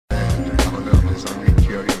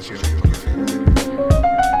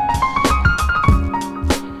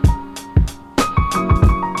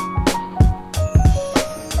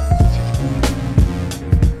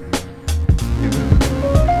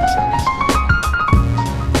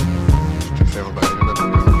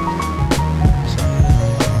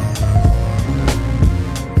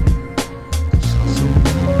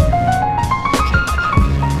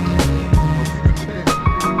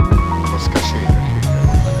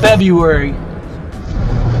February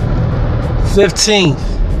 15th,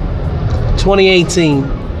 2018.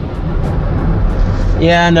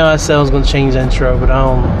 Yeah, I know I said I was going to change the intro, but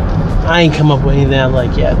I ain't come up with anything I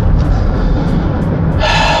like yet.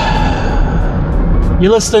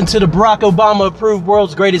 You're listening to the Barack Obama approved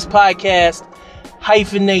world's greatest podcast,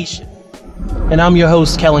 Hyphenation. And I'm your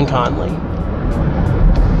host, Kellen Conley.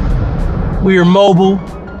 We are mobile,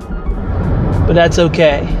 but that's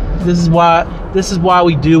okay. This is why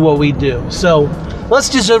we do what we do. So let's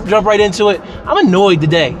just jump right into it. I'm annoyed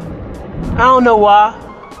today. I don't know why.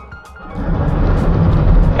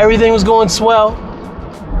 Everything was going swell.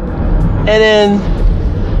 And then,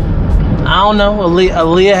 I don't know,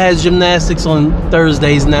 Aaliyah has gymnastics on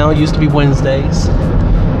Thursdays now. It used to be Wednesdays.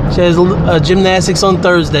 She has gymnastics on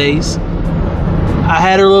Thursdays. I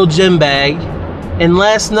had her little gym bag. And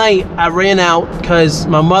last night, I ran out because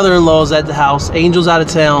my mother-in-law's at the house. Angel's out of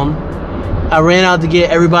town. I ran out to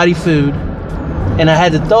get everybody food. And I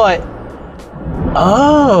had the thought,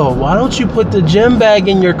 oh, why don't you put the gym bag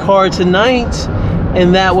in your car tonight?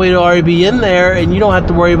 And that way it'll already be in there and you don't have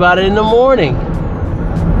to worry about it in the morning.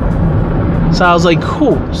 So I was like,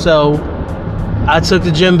 cool. So I took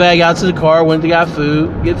the gym bag out to the car, went to get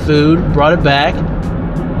food, brought it back.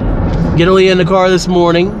 Get Aaliyah in the car this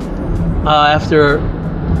morning. After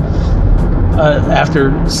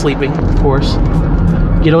sleeping, of course.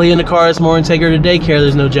 Get Aaliyah in the car this morning, take her to daycare,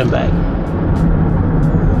 there's no gym bag.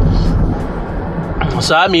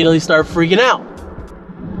 So I immediately start freaking out.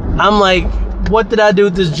 I'm like, what did I do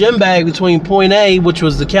with this gym bag between point A, which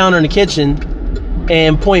was the counter in the kitchen,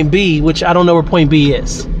 and point B, which I don't know where point B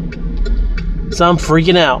is. So I'm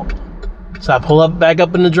freaking out. So I pull back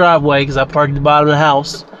up in the driveway, because I parked at the bottom of the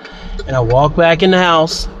house, and I walk back in the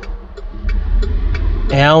house,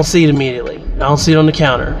 and I don't see it immediately. I don't see it on the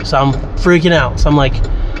counter. So I'm freaking out. So I'm like,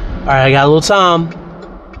 all right, I got a little time.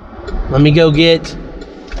 Let me go get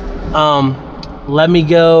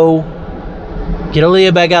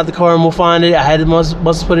Aaliyah back out the car and we'll find it. I had to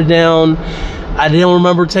must put it down. I didn't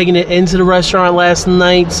remember taking it into the restaurant last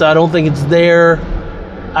night, so I don't think it's there.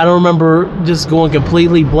 I don't remember just going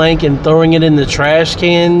completely blank and throwing it in the trash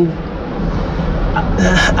can.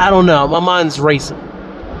 I don't know. My mind's racing.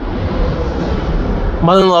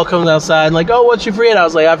 Mother-in-law comes outside and like, oh, what'd you forget? I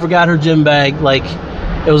was like, I forgot her gym bag. Like,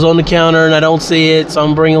 it was on the counter and I don't see it, so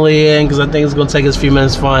I'm bringing Leah in because I think it's going to take us a few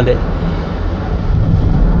minutes to find it.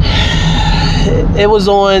 It was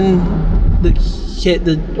on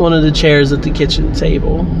one of the chairs at the kitchen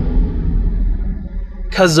table.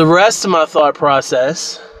 Because the rest of my thought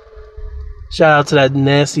process, shout out to that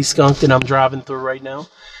nasty skunk that I'm driving through right now.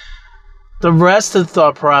 The rest of the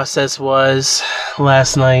thought process was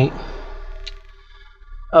last night,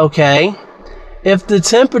 okay, if the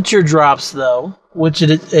temperature drops though, which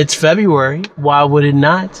it's February, why would it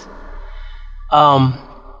not?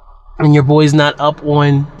 And your boy's not up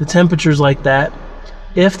on the temperatures like that.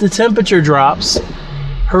 If the temperature drops,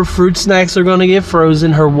 her fruit snacks are going to get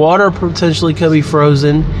frozen, her water potentially could be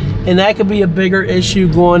frozen, and that could be a bigger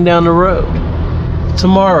issue going down the road.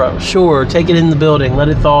 Tomorrow, sure, take it in the building, let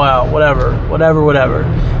it thaw out, whatever.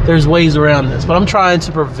 There's ways around this, but I'm trying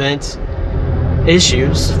to prevent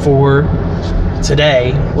issues for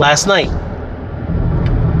today, last night.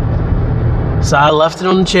 So I left it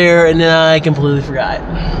on the chair and then I completely forgot.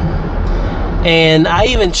 And I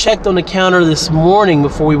even checked on the counter this morning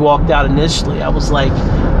before we walked out initially. I was like,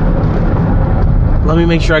 let me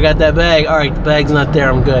make sure I got that bag. All right, the bag's not there,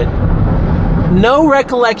 I'm good. No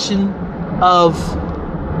recollection of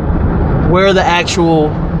where the actual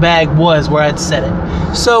bag was, where I'd set it.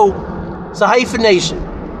 So Hyphenation.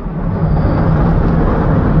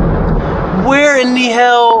 Where in the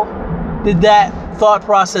hell did that thought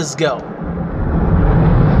process go?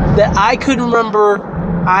 That I couldn't remember.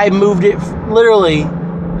 I moved it, literally,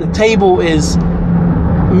 the table is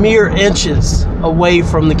mere inches away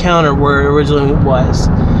from the counter where it originally was.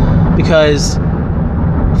 Because,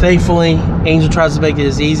 thankfully, Angel tries to make it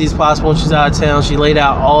as easy as possible when she's out of town. She laid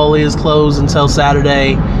out all Leah's clothes until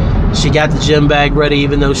Saturday. She got the gym bag ready,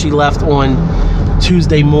 even though she left on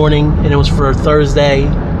Tuesday morning, and it was for Thursday.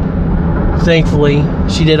 Thankfully,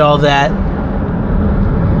 she did all that.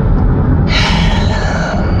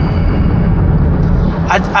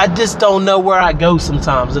 I just don't know where I go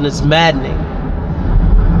sometimes, and it's maddening.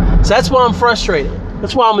 So that's why I'm frustrated.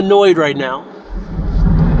 That's why I'm annoyed right now.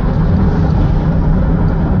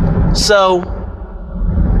 So,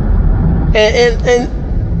 and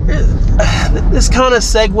this kind of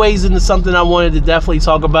segues into something I wanted to definitely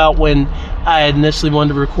talk about when I initially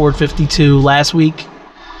wanted to record 52 last week.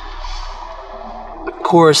 Of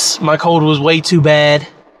course, my cold was way too bad.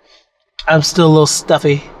 I'm still a little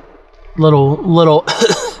stuffy. Little,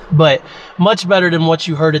 but much better than what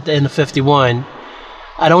you heard at the end of 51.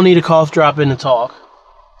 I don't need a cough drop in to talk,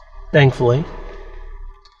 thankfully.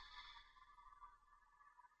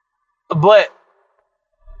 But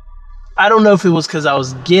I don't know if it was because I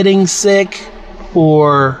was getting sick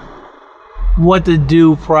or what the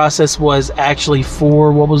due process was actually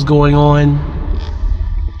for what was going on.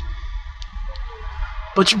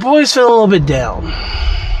 But your boy's feeling a little bit down.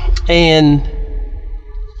 And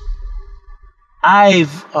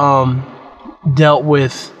I've dealt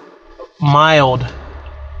with mild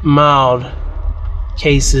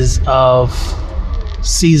cases of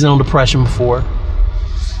seasonal depression before.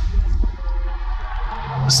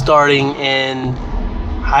 Starting in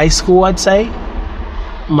high school, I'd say,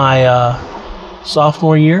 my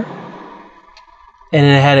sophomore year. And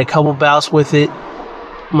then I had a couple bouts with it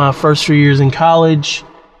my first 3 years in college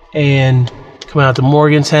and coming out to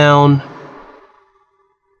Morgantown.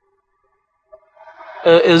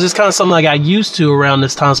 It was just kind of something I got used to around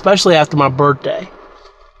this time, especially after my birthday.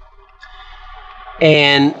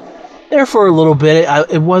 And there for a little bit,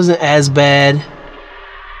 it wasn't as bad.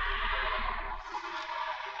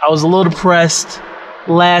 I was a little depressed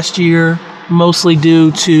last year, mostly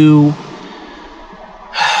due to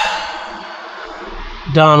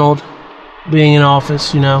Donald being in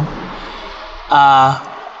office,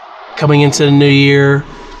 coming into the new year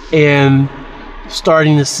and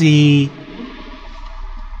starting to see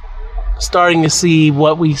starting to see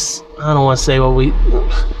more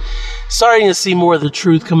of the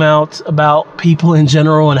truth come out about people in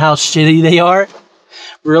general and how shitty they are.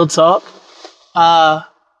 Real talk. That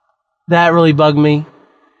really bugged me.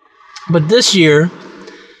 But this year,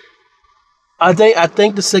 I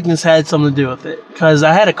think the sickness had something to do with it, because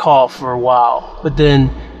I had a cough for a while, but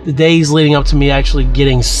then the days leading up to me actually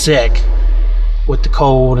getting sick with the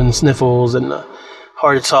cold and sniffles and the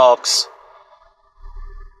heart attacks,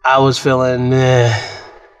 I was feeling,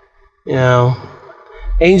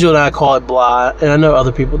 Angel and I call it blah, and I know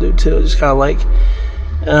other people do too. It's kind of like,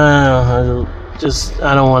 I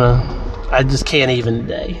just can't even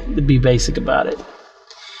today, to be basic about it.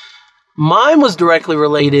 Mine was directly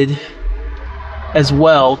related as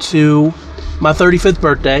well to my 35th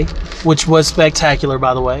birthday, which was spectacular,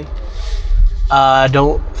 by the way. I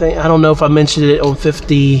don't know if I mentioned it on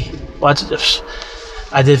 50. Well,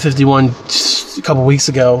 I did 51 a couple weeks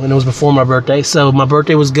ago, and it was before my birthday. So my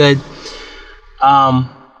birthday was good.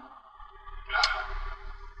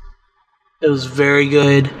 It was very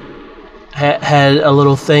good. Had a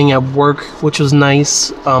little thing at work, which was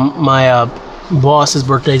nice. My boss's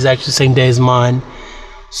birthday is actually the same day as mine.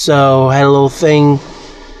 So had a little thing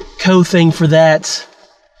for that.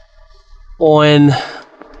 On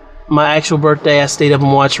my actual birthday, I stayed up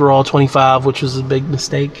and watched Raw 25, which was a big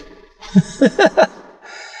mistake.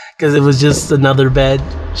 Because it was just another bad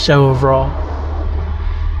show of Raw.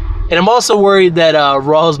 And I'm also worried that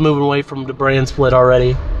Raw is moving away from the brand split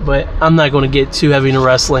already. But I'm not going to get too heavy into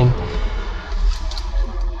wrestling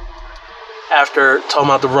after talking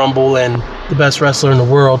about the Rumble and the best wrestler in the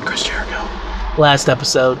world, Chris Jericho, last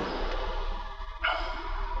episode.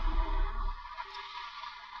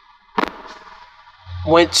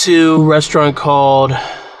 Went to a restaurant called, I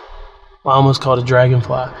almost called it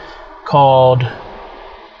Dragonfly, called,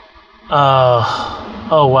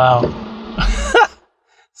 oh wow.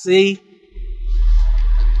 See?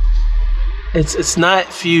 It's not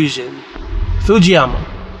Fusion. Fujiyama.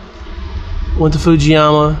 Went to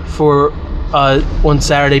Fujiyama for one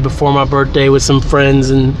Saturday before my birthday with some friends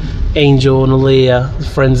and Angel and Aaliyah,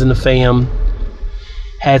 friends in the fam.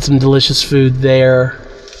 Had some delicious food there.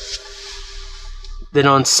 Then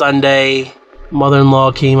on Sunday,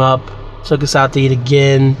 mother-in-law came up, took us out to eat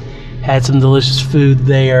again. Had some delicious food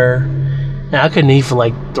there. And I couldn't eat for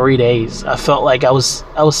like 3 days. I felt like I was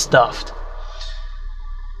stuffed.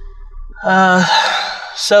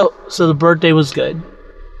 So the birthday was good.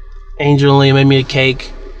 Angel and Leah made me a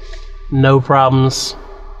cake. No problems.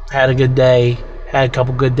 Had a good day. Had a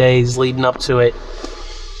couple good days leading up to it.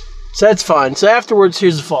 So that's fine. So afterwards,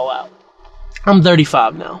 here's the fallout. I'm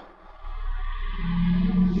 35 now.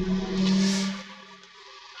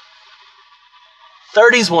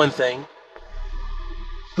 '30's one thing.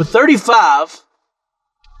 But 35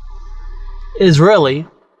 is really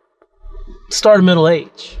start of middle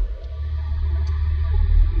age.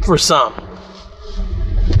 For some.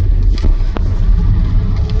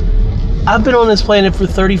 I've been on this planet for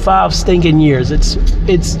 35 stinking years.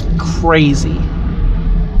 It's crazy.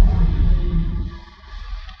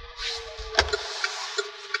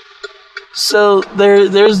 So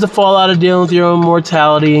there's the fallout of dealing with your own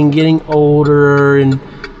mortality and getting older and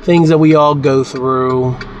things that we all go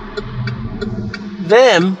through.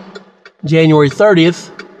 Then, January 30th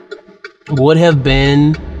would have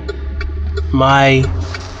been my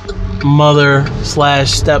mother /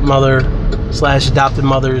 stepmother / adopted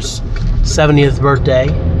mother's 70th birthday.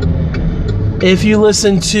 If you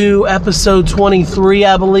listen to episode 23,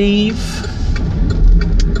 I believe,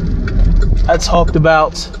 I talked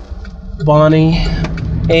about Bonnie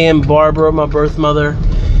and Barbara, my birth mother.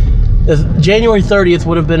 January 30th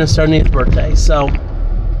would have been her 70th birthday, so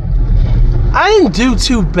I didn't do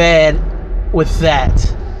too bad with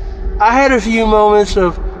that. I had a few moments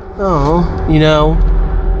of,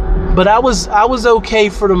 but I was okay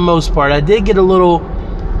for the most part. I did get a little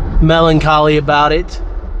melancholy about it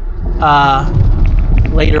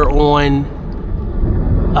later on,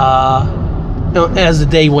 as the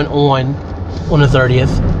day went on the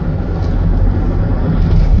 30th.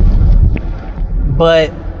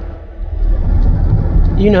 But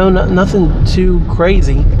nothing too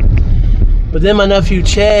crazy. But then my nephew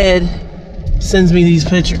Chad sends me these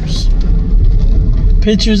pictures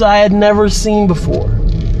I had never seen before.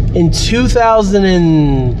 In 2000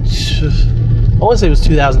 and I want to say it was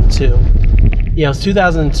 2002. Yeah, it was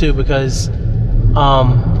 2002 because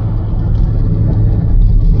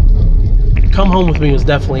Come Home With Me was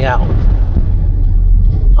definitely out.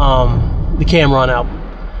 The Cameron album.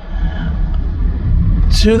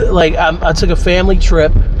 I took a family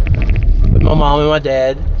trip with my mom and my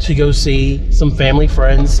dad to go see some family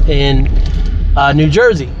friends in New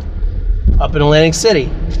Jersey, up in Atlantic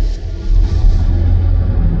City.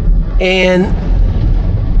 And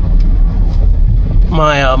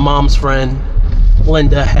my mom's friend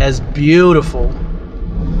Linda has beautiful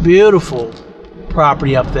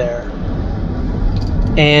property up there.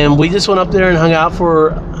 And we just went up there and hung out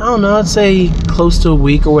for, I'd say close to a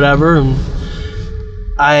week or whatever. And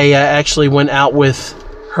I actually went out with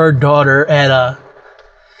her daughter at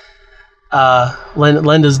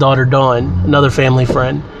Linda's daughter Dawn, another family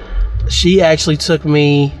friend. She actually took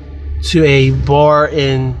me to a bar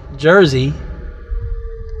in Jersey,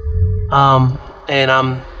 and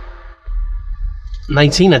I'm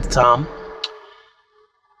 19 at the time,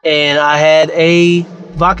 and I had a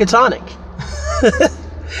vodka tonic.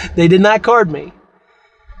 They did not card me,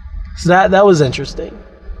 so that was interesting.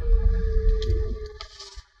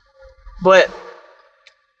 But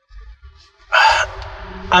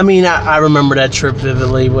I remember that trip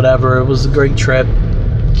vividly. Whatever, it was a great trip.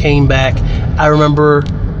 Came back. I remember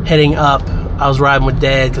heading up. I was riding with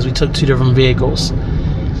Dad because we took two different vehicles,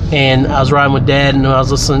 and I was riding with Dad, and I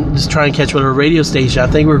was listening, just trying to catch whatever radio station. I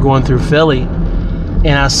think we were going through Philly, and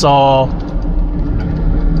I saw.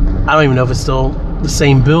 I don't even know if it's still the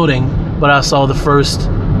same building, but I saw the first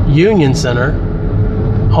Union Center,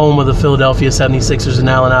 home of the Philadelphia 76ers and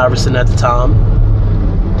Allen Iverson at the time.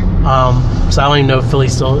 So I don't even know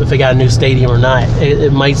if they got a new stadium or not.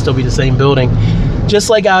 It might still be the same building. Just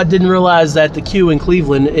like I didn't realize that the Q in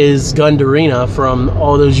Cleveland is Gund Arena from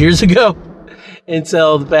all those years ago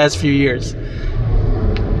until the past few years.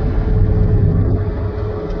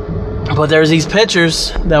 But there's these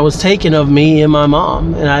pictures that was taken of me and my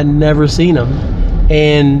mom, and I'd never seen them.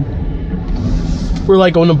 And we're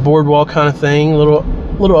like on the boardwalk kind of thing, a little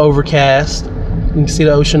overcast. You can see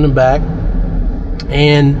the ocean in the back.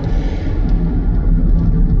 And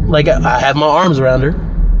like I have my arms around her,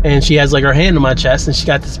 and she has like her hand on my chest, and she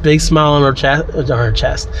got this big smile on her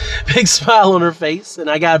chest, big smile on her face, and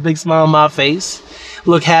I got a big smile on my face,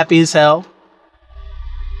 look happy as hell.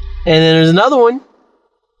 And then there's another one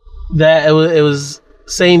that it was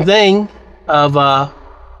same thing of us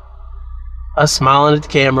smiling at the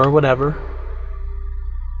camera or whatever.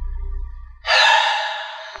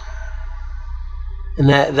 And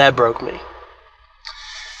that broke me.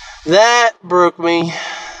 That broke me.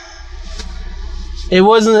 It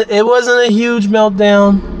wasn't a huge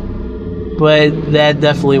meltdown, but that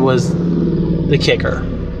definitely was the kicker,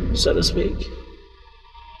 so to speak.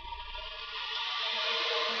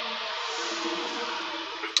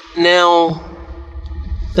 Now,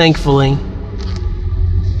 thankfully,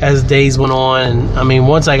 as days went on, and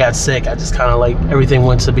once I got sick, I just kind of like everything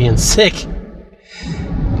went to being sick.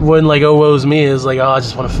 It wasn't like, oh, woe's me. It was like, oh, I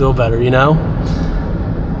just want to feel better, you know?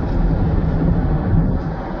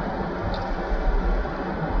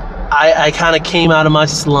 I kind of came out of my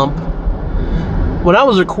slump. When I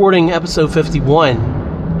was recording episode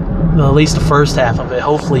 51, well, at least the first half of it,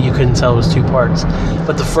 hopefully you couldn't tell it was 2 parts,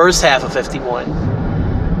 but the first half of 51,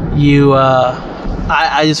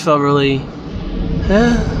 I just felt really,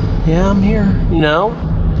 yeah, I'm here, you know?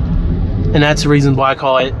 And that's the reason why I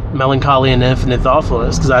call it Melancholy and Infinite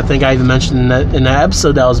Thoughtfulness, because I think I even mentioned in that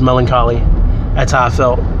episode that was melancholy. That's how I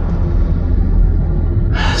felt.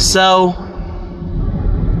 So,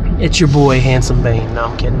 it's your boy, Handsome Bane. No,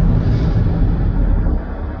 I'm kidding.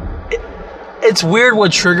 It's weird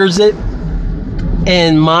what triggers it,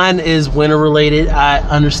 and mine is winter related. I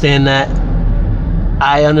understand that.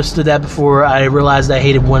 I understood that before I realized I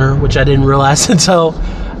hated winter, which I didn't realize until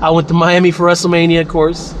I went to Miami for WrestleMania, of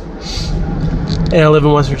course. And I live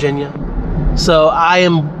in West Virginia. So I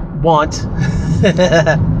want,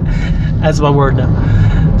 that's my word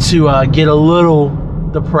now, to get a little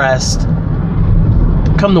depressed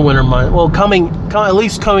come the winter month. Well, at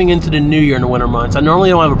least coming into the new year in the winter months. I normally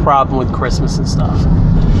don't have a problem with Christmas and stuff.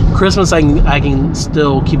 Christmas I can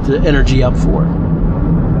still keep the energy up for.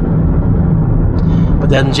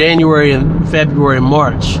 But then January and February and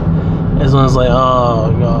March is when it's like,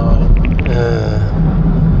 oh God.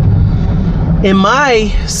 And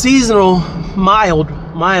my seasonal,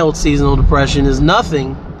 mild seasonal depression is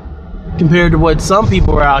nothing compared to what some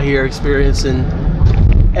people are out here experiencing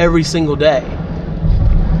every single day.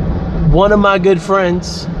 One of my good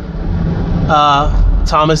friends,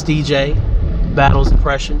 Thomas DJ, battles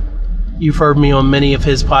depression. You've heard me on many of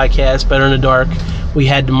his podcasts, Better in the Dark. We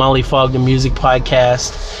had the Molly Fogg the Music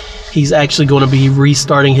podcast. He's actually going to be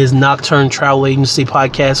restarting his Nocturne Travel Agency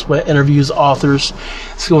podcast with interviews authors.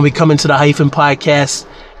 It's going to be coming to the Hyphen podcast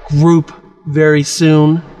group very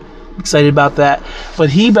soon. Excited about that. But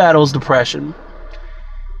he battles depression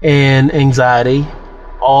and anxiety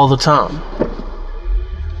all the time.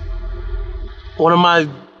 One of my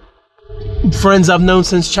friends I've known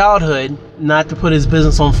since childhood, not to put his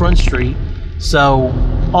business on Front Street, so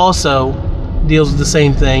also deals with the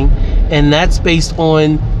same thing, and that's based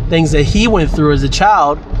on things that he went through as a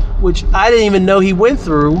child, which I didn't even know he went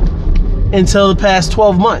through until the past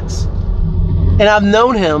 12 months. And I've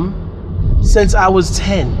known him since I was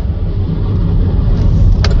 10.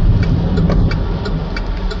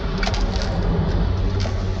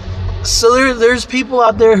 So there's people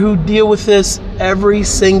out there who deal with this every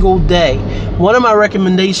single day. One of my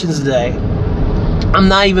recommendations today, I'm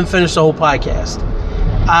not even finished the whole podcast.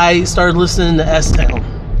 I started listening to S-Town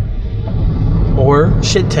or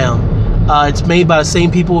Shit-Town. It's made by the same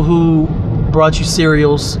people who brought you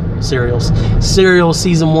Serial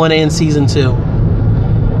season 1 and season 2.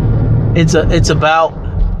 It's about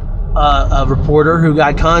a reporter who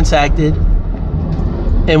got contacted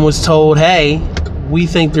and was told, hey, we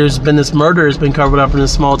think there's been this murder that's been covered up in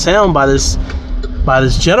this small town by this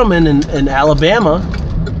gentleman in Alabama,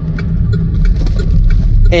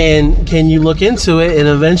 and can you look into it? And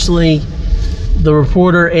eventually the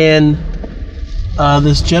reporter and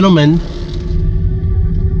this gentleman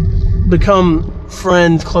become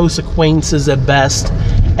friends, close acquaintances at best,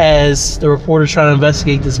 as the reporter's trying to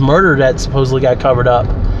investigate this murder that supposedly got covered up.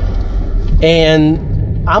 And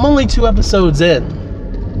I'm only 2 episodes in.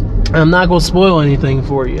 I'm not going to spoil anything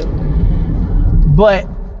for you. But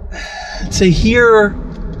to hear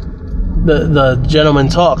the gentleman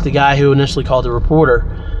talk, the guy who initially called the reporter,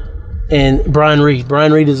 and Brian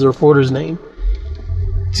Reed is the reporter's name.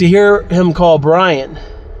 To hear him call Brian,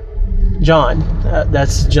 John,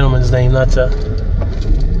 that's the gentleman's name, not to...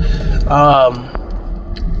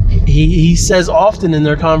 He says often in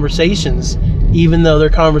their conversations, even though their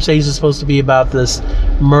conversation is supposed to be about this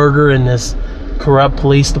murder and this corrupt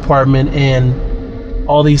police department and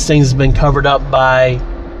all these things have been covered up by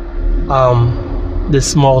this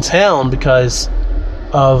small town because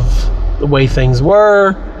of the way things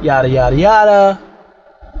were, yada yada yada.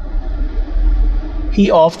 He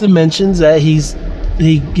often mentions that he's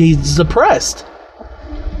depressed,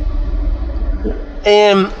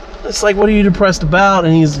 and it's like, what are you depressed about?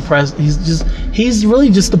 And he's depressed. He's really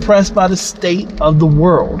just depressed by the state of the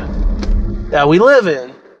world that we live in.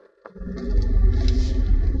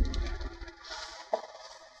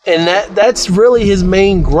 And that's really his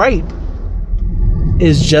main gripe,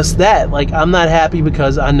 is just that. Like, I'm not happy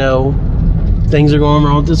because I know things are going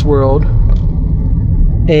wrong with this world,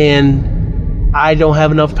 and I don't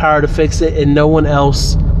have enough power to fix it, and no one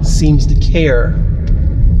else seems to care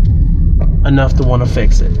enough to want to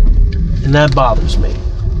fix it. And that bothers me.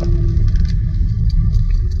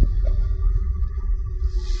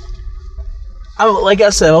 Like I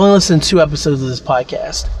said, I've only listened to 2 episodes of this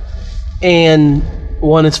podcast, and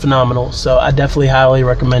one, it's phenomenal. So I definitely highly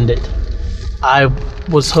recommend it. I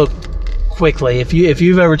was hooked quickly. If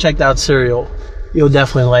you've ever checked out Serial, you'll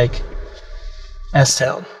definitely like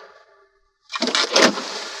S-Town.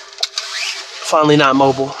 Finally not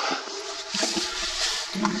mobile.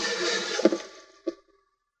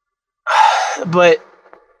 But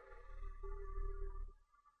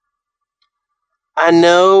I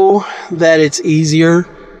know that it's easier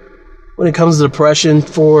when it comes to depression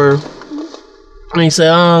for when you say,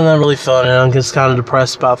 oh, I'm not really feeling it, I'm just kind of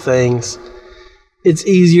depressed about things. It's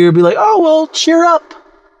easier to be like, oh, well, cheer up.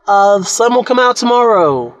 The sun will come out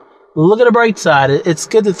tomorrow. Look at the bright side. It's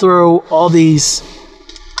good to throw all these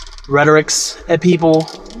rhetorics at people.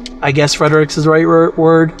 I guess rhetorics is the right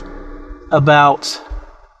word. About,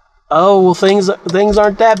 oh, well, things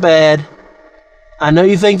aren't that bad. I know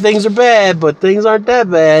you think things are bad, but things aren't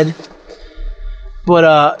that bad.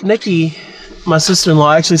 But Nikki, my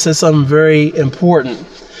sister-in-law, actually said something very important.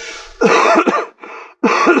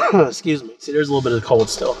 Excuse me. See, there's a little bit of cold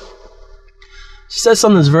still. She said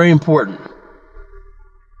something that's very important.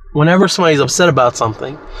 Whenever somebody's upset about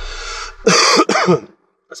something,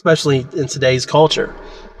 especially in today's culture,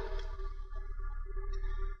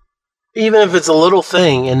 even if it's a little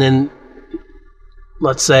thing, and then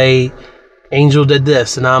let's say Angel did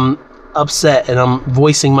this, and I'm upset, and I'm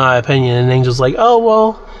voicing my opinion, and Angel's like, oh,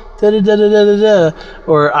 well, da-da-da-da-da-da,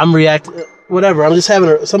 or I'm reacting, whatever, I'm just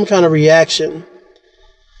having some kind of reaction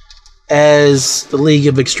as the League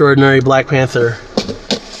of Extraordinary Black Panther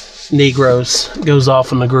Negroes goes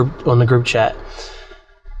off on the group chat.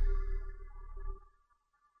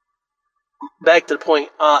 Back to the point,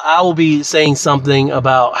 I will be saying something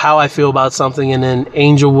about how I feel about something, and then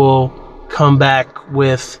Angel will come back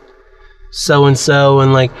with so-and-so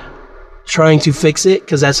and like trying to fix it,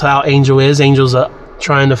 because that's how Angel is. Angel's a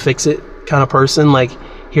trying to fix it kind of person. Like,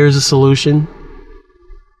 here's a solution.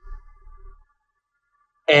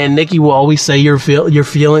 And Nikki will always say your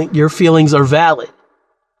feelings are valid.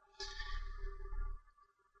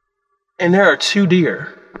 And there are two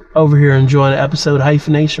deer over here enjoying the episode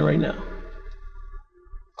Hyphenation right now.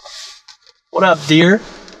 What up, deer?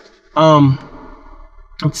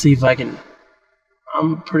 Let's see if I can.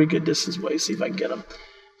 I'm a pretty good distance away. See if I can get them.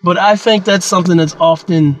 But I think that's something that's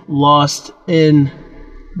often lost in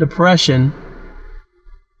depression,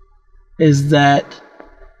 is that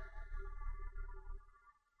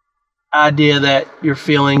idea that your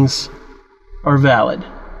feelings are valid.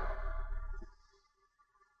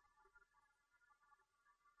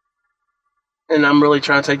 And I'm really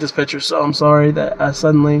trying to take this picture, so I'm sorry that I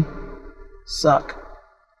suddenly suck.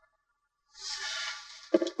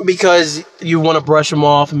 Because you want to brush them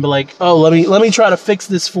off and be like, oh, let me try to fix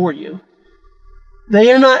this for you.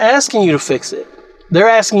 They are not asking you to fix it. They're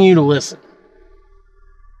asking you to listen.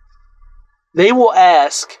 They will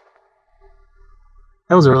ask.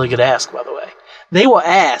 That was a really good ask, by the way. They will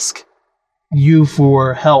ask you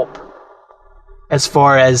for help as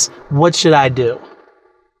far as what should I do.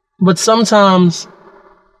 But sometimes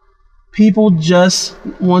people just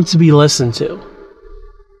want to be listened to.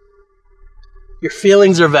 Your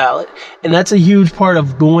feelings are valid. And that's a huge part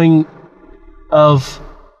of dealing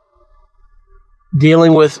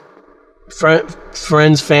with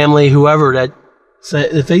friends, family, whoever, that say,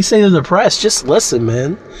 if they say they're depressed, just listen,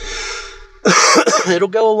 man. It'll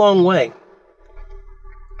go a long way.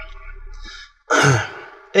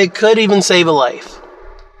 It could even save a life.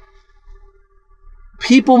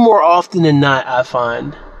 People more often than not, I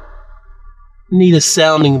find, need a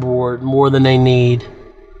sounding board more than they need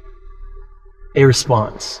a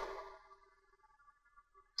response.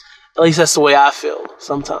 At least that's the way I feel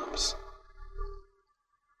sometimes.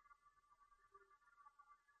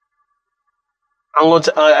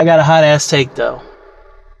 I got a hot ass take though.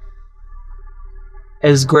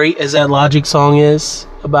 As great as that Logic song is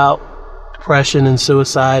about depression and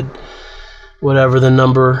suicide, whatever the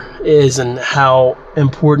number is, and how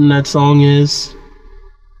important that song is,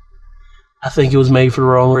 I think it was made for the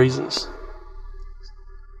wrong reasons.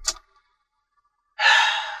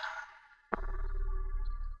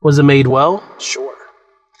 Was it made well? Sure.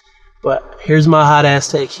 But here's my hot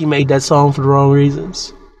ass take. He made that song for the wrong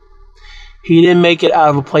reasons. He didn't make it out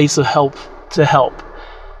of a place of help to help.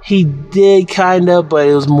 He did kinda, but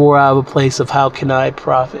it was more out of a place of how can I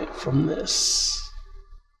profit from this?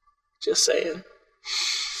 Just saying.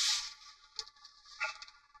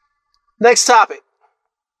 Next topic.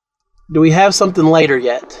 Do we have something lighter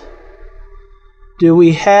yet? Do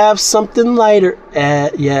we have something lighter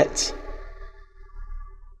yet?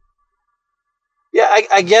 Yeah,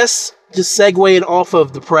 I guess just segueing off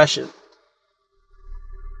of depression.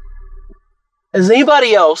 Has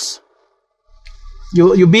anybody else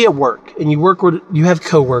you'll be at work and you have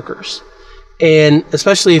coworkers, and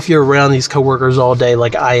especially if you're around these coworkers all day,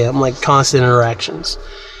 like I am, like constant interactions.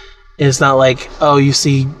 And it's not like, oh, you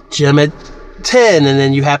see Jim at 10 and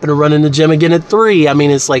then you happen to run into Jim again at 3. I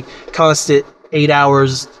mean, it's like constant 8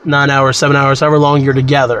 hours, 9 hours, 7 hours, however long you're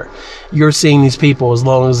together. You're seeing these people as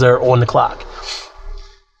long as they're on the clock.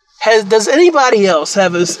 Does anybody else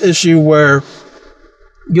have this issue where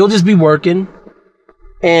you'll just be working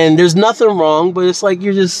and there's nothing wrong, but it's like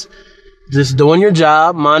you're just doing your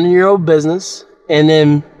job, minding your own business, and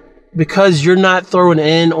then because you're not throwing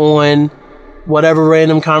in on whatever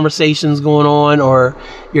random conversations going on, or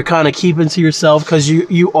you're kind of keeping to yourself because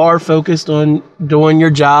you are focused on doing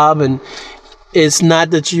your job, and it's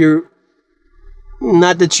not that you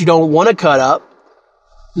don't want to cut up,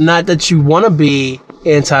 not that you want to be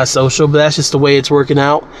antisocial, but that's just the way it's working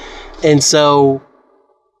out. And so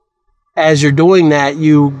as you're doing that,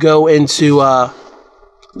 you go into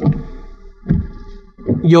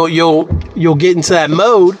you'll get into that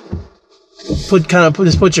mode,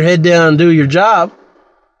 put your head down and do your job,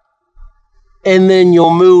 and then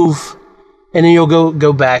you'll move, and then you'll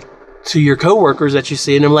go back to your coworkers that you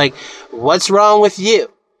see, and they're like, "What's wrong with you?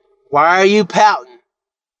 Why are you pouting?"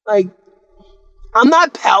 Like, I'm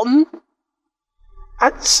not pouting.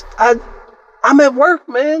 I'm at work,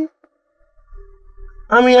 man.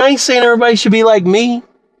 I mean, I ain't saying everybody should be like me.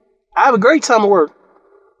 I have a great time at work.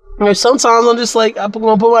 You know, sometimes I'm just like, I'm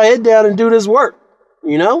going to put my head down and do this work,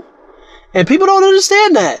 you know? And people don't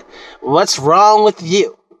understand that. What's wrong with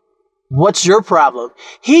you? What's your problem?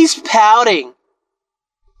 He's pouting.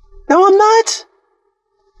 No, I'm not.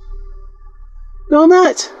 No, I'm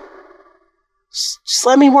not. Just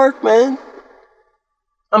let me work, man.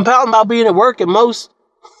 I'm pouting about being at work at most.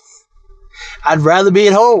 I'd rather be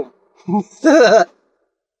at home.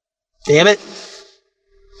 Damn it.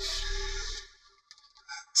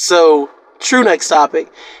 So, true next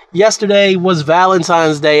topic. Yesterday was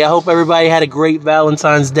Valentine's Day. I hope everybody had a great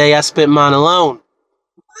Valentine's Day. I spent mine alone.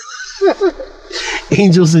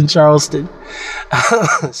 Angel's in Charleston.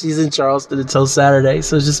 She's in Charleston until Saturday.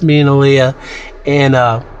 So it's just me and Aaliyah and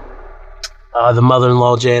the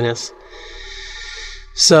mother-in-law, Janice.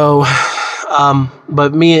 So,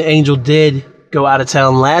 but me and Angel did go out of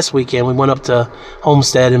town last weekend. We went up to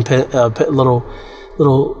Homestead and little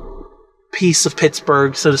piece of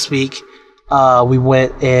Pittsburgh, so to speak. We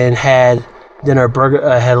went and had dinner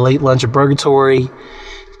had a late lunch at Burgatory,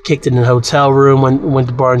 kicked it in a hotel room, went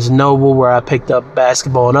to Barnes & Noble, where I picked up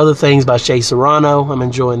Basketball and Other Things by Shea Serrano. I'm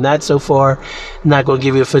enjoying that so far. Not going to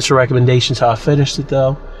give you official recommendations how I finished it,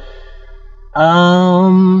 though.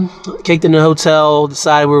 Kicked in the hotel,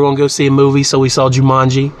 decided we were going to go see a movie, so we saw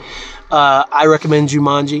Jumanji. I recommend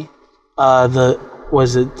Jumanji. The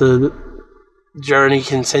journey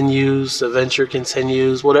continues, adventure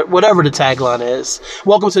continues, whatever the tagline is.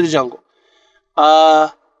 Welcome to the jungle.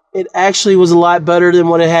 It actually was a lot better than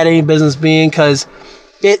what it had any business being, because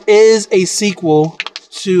it is a sequel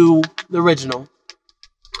to the original,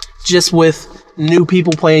 just with new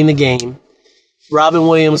people playing the game. Robin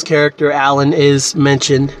Williams' character, Alan, is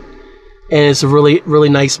mentioned, and it's a really, really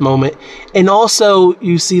nice moment. And also,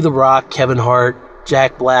 you see The Rock, Kevin Hart,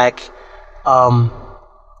 Jack Black,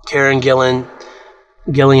 Karen Gillan,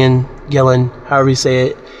 however you say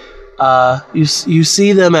it. You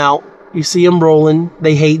see them out. You see them rolling.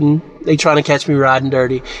 They hating. They trying to catch me riding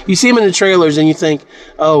dirty. You see them in the trailers, and you think,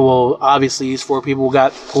 oh, well, obviously these 4 people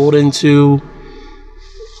got pulled into...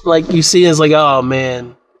 Like, you see it as like, oh,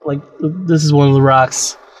 man. Like, this is one of The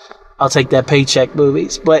Rock's I'll take that paycheck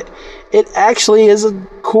movies. But it actually is a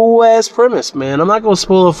cool-ass premise, man. I'm not going to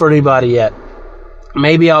spoil it for anybody yet.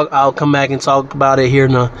 Maybe I'll come back and talk about it here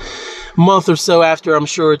in a month or so after I'm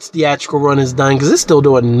sure its theatrical run is done, because it's still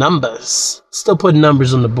doing numbers. Still putting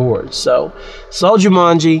numbers on the board. So, saw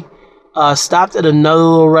Jumanji. Stopped at another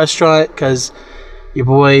little restaurant because your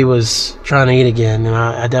boy was trying to eat again, and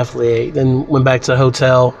I definitely ate. Then went back to the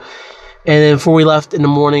hotel. And then before we left in the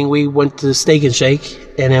morning, we went to Steak and Shake,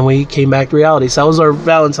 and then we came back to reality. So that was our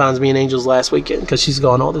Valentine's, me and Angel's last weekend, because she's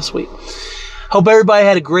gone all this week. Hope everybody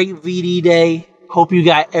had a great VD day. Hope you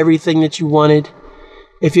got everything that you wanted.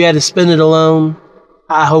 If you had to spend it alone,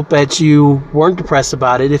 I hope that you weren't depressed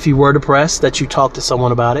about it. If you were depressed, that you talked to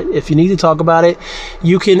someone about it. If you need to talk about it,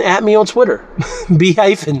 you can @ me on Twitter,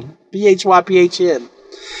 B-BHYPHN.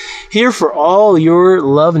 Here for all your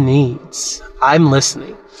love needs. I'm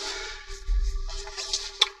listening.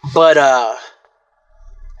 But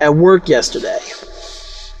at work yesterday,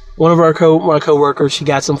 one of my coworkers, she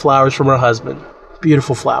got some flowers from her husband.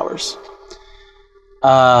 Beautiful flowers.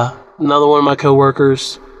 Another one of my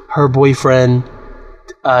coworkers, her boyfriend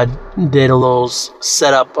did a little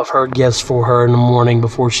setup of her gifts for her in the morning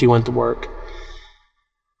before she went to work.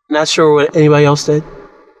 Not sure what anybody else did.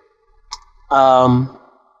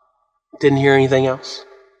 Didn't hear anything else.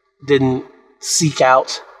 Didn't seek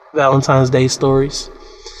out Valentine's Day stories.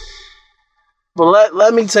 But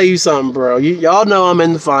let me tell you something, bro. Y'all know I'm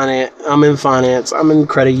in finance. I'm in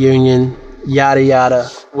credit union. Yada yada.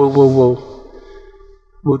 Woo woo woo.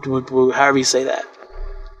 Woo woo woo. However you say that.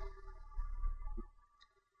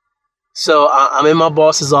 So I'm in my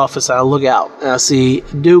boss's office. I look out and I see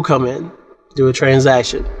a dude come in, do a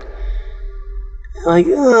transaction. Like,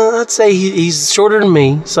 I'd say he's shorter than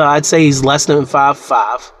me, so I'd say he's less than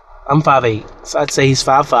 5'5". I'm 5'8", so I'd say he's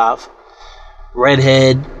 5'5".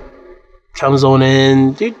 Redhead, comes on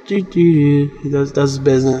in, he does his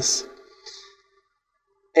business.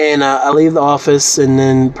 And I leave the office, and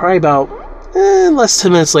then probably about less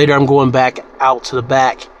than 10 minutes later, I'm going back out to the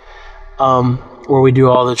back, where we do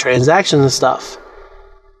all the transactions and stuff.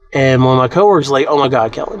 And one of my coworkers like, "Oh my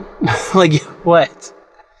God, Kellen." Like, what?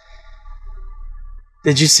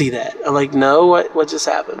 Did you see that? I'm like, "No, what just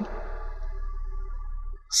happened?"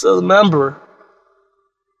 So the member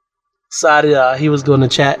decided he was going to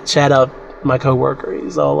chat up my coworker.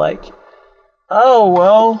 He's all like, "Oh,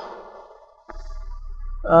 well,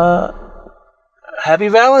 happy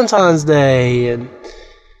Valentine's Day, and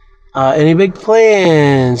any big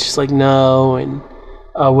plans?" She's like, "No." And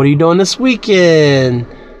what are you doing this weekend?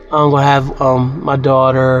 I'm going to have my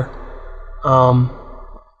daughter.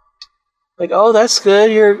 Like, "Oh, that's good.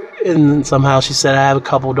 And somehow she said, "I have a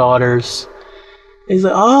couple daughters." He's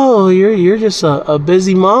like, "Oh, you're just a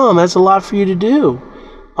busy mom. That's a lot for you to do.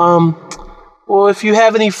 Well, if you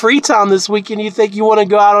have any free time this weekend, you think you want to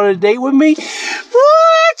go out on a date with me?"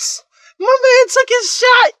 What? My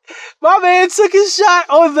man took his shot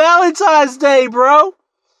on Valentine's Day, bro.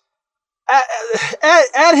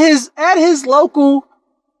 At his local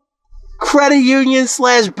credit union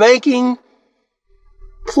 / banking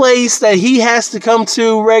place that he has to come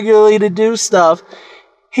to regularly to do stuff.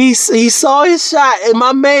 He saw his shot, and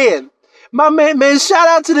my man, shout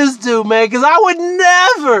out to this dude, man, because I would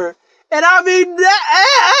never, and I mean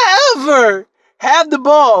ever, have the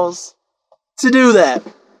balls to do that.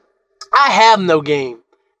 I have no game.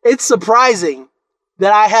 It's surprising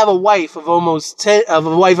that I have a wife of almost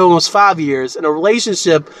 5 years and a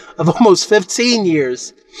relationship of almost 15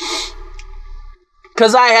 years,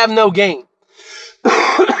 because I have no game.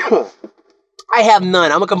 I have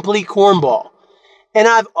none. I'm a complete cornball. And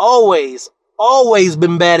I've always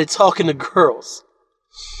been bad at talking to girls.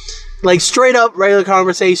 Like, straight up regular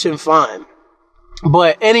conversation, fine.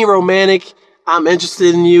 But any romantic, "I'm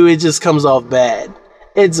interested in you," it just comes off bad.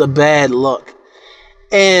 It's a bad look.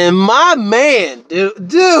 And my man,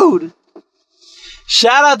 dude,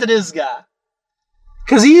 shout out to this guy.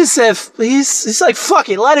 Because he just said, he's like, "Fuck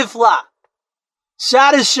it, let it fly.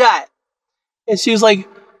 Shot is shot." And she was like,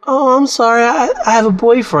 "Oh, I'm sorry, I have a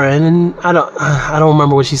boyfriend." And I don't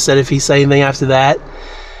remember what she said, if he said anything after that.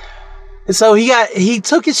 And so he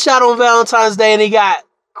took his shot on Valentine's Day and he got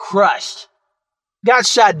crushed. Got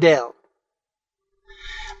shot down.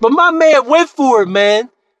 But my man went for it, man.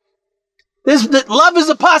 Love is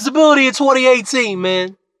a possibility in 2018,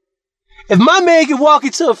 man. If my man can walk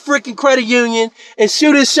into a freaking credit union and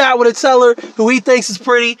shoot his shot with a teller who he thinks is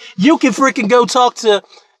pretty, you can freaking go talk to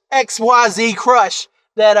XYZ crush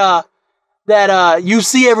that you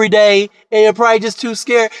see every day, and you're probably just too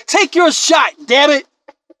scared. Take your shot, damn it.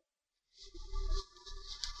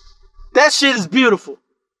 That shit is beautiful.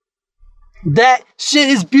 That shit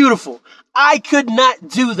is beautiful. I could not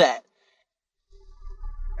do that.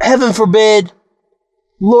 Heaven forbid,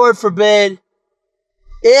 Lord forbid,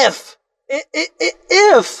 if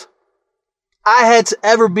I had to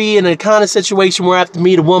ever be in a kind of situation where I have to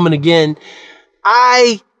meet a woman again,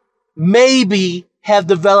 I maybe have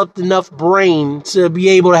developed enough brain to be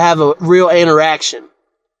able to have a real interaction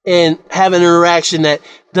and have an interaction that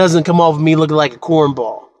doesn't come off of me looking like a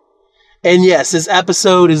cornball. And yes, this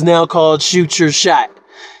episode is now called Shoot Your Shot,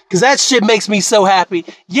 because that shit makes me so happy.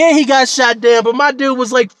 Yeah, he got shot down, but my dude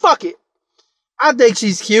was like, "Fuck it. I think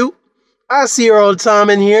she's cute. I see her all the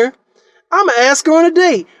time in here. I'm going to ask her on a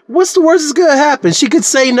date. What's the worst that's going to happen? She could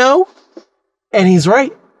say no." And he's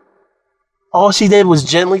right. All she did was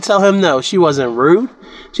gently tell him no. She wasn't rude.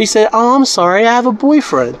 She said, "Oh, I'm sorry, I have a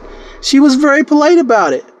boyfriend." She was very polite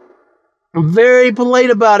about it. Very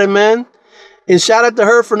polite about it, man. And shout out to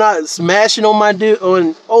her for not smashing on my dude,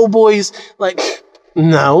 on old boys. Like,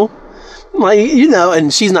 no. Like,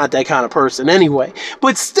 and she's not that kind of person anyway.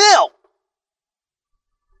 But still,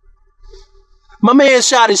 my man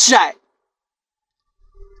shot his shot.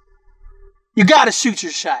 You got to shoot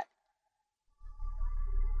your shot.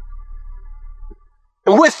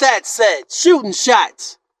 And with that said, shooting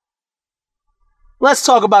shots. Let's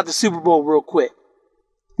talk about the Super Bowl real quick.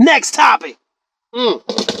 Next topic. Now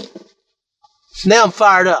I'm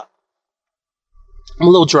fired up. I'm a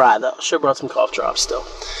little dry though. Should have brought some cough drops still.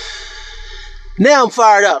 Now I'm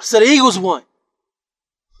fired up. So the Eagles won.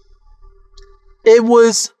 It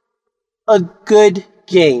was a good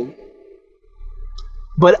game.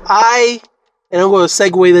 But and I'm going to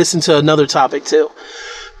segue this into another topic too.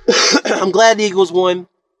 I'm glad the Eagles won.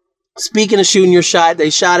 Speaking of shooting your shot, they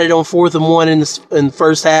shot it on 4th and 1 in the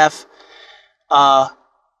first half.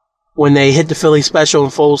 When they hit the Philly special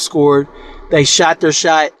and Foles scored, they shot their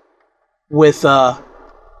shot with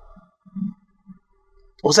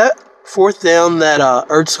was that 4th down that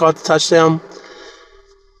Ertz caught the touchdown?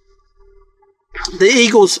 The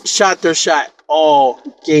Eagles shot their shot all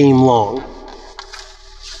game long.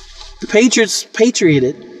 The Patriots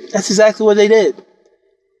patrioted. That's exactly what they did.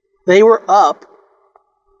 They were up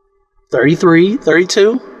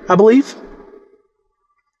 33-32, I believe,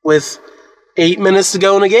 with 8 minutes to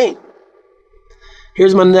go in the game.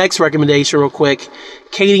 Here's my next recommendation real quick.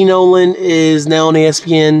 Katie Nolan is now on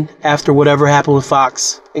ESPN after whatever happened with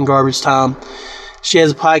Fox in garbage time. She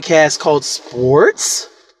has a podcast called Sports.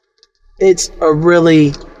 I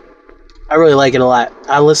really like it a lot.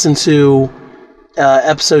 I listened to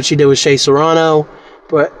episode she did with Shea Serrano,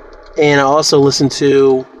 and I also listened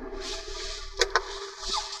to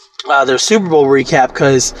their Super Bowl recap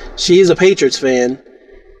because she is a Patriots fan,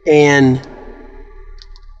 and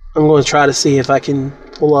I'm going to try to see if I can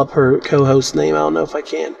pull up her co-host name. I don't know if I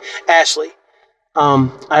can. Ashley.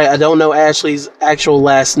 I don't know Ashley's actual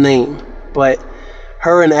last name, but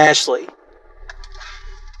her and Ashley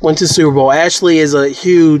went to Super Bowl. Ashley is a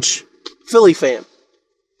huge Philly fan.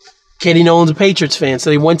 Katie Nolan's a Patriots fan, so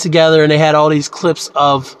they went together and they had all these clips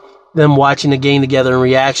of them watching the game together and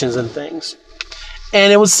reactions and things.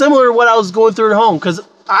 And it was similar to what I was going through at home because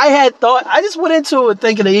I just went into it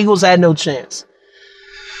thinking the Eagles had no chance.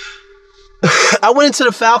 I went into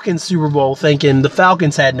the Falcons Super Bowl thinking the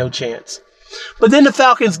Falcons had no chance. But then the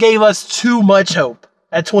Falcons gave us too much hope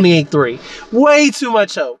at 28-3. Way too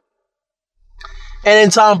much hope. And then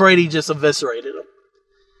Tom Brady just eviscerated them.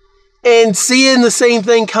 And seeing the same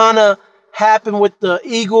thing kind of happen with the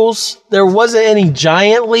Eagles, there wasn't any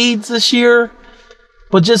giant leads this year.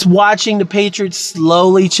 But just watching the Patriots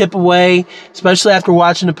slowly chip away, especially after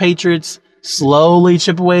watching the Patriots slowly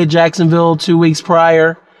chip away at Jacksonville 2 weeks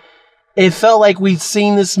prior, it felt like we'd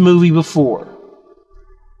seen this movie before.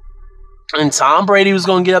 And Tom Brady was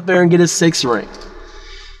going to get up there and get his 6th ring.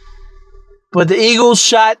 But the Eagles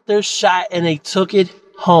shot their shot and they took it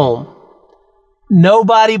home.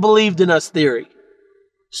 Nobody believed in us theory.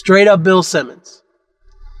 Straight up Bill Simmons.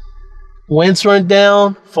 Wentz went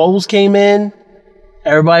down. Foles came in.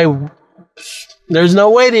 Everybody, there's no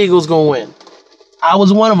way the Eagles going to win. I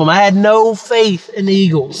was one of them. I had no faith in the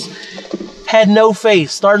Eagles. Had no faith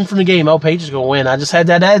starting from the game. Oh, Patriots going to win. I just had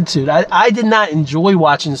that attitude. I did not enjoy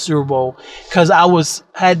watching the Super Bowl because I was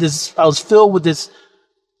filled with this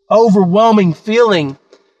overwhelming feeling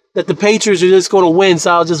that the Patriots are just going to win.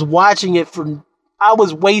 So I was just watching it I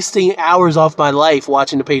was wasting hours off my life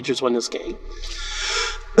watching the Patriots win this game.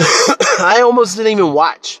 I almost didn't even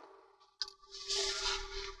watch.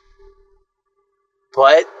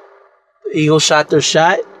 But the Eagles shot their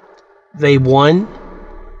shot. They won.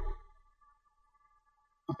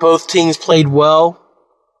 Both teams played well.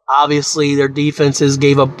 Obviously, their defenses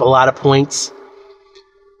gave up a lot of points.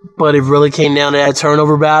 But it really came down to that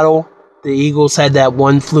turnover battle. The Eagles had that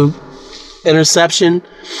one fluke interception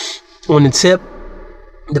on the tip.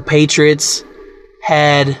 The Patriots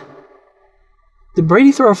had... Did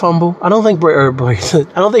Brady throw a fumble? I don't think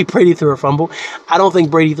Brady threw a fumble. I don't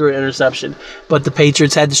think Brady threw an interception. But the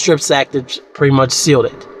Patriots had the strip sack that pretty much sealed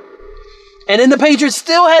it. And then the Patriots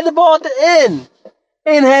still had the ball at the end.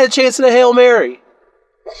 And had a chance at a Hail Mary.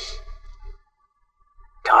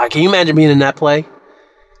 God, can you imagine being in that play?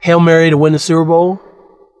 Hail Mary to win the Super Bowl?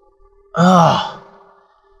 Oh,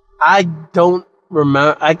 I don't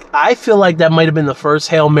remember. I feel like that might have been the first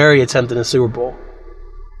Hail Mary attempt in the Super Bowl.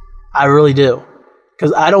 I really do.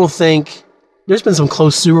 Because I don't think... There's been some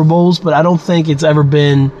close Super Bowls, but I don't think it's ever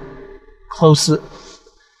been close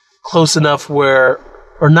enough where...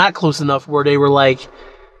 Or not close enough where they were like,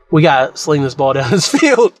 we got to sling this ball down this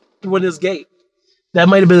field to win this game. That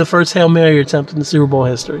might have been the first Hail Mary attempt in the Super Bowl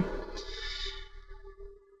history.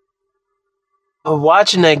 But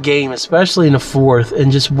watching that game, especially in the fourth,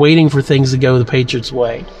 and just waiting for things to go the Patriots'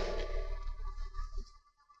 way.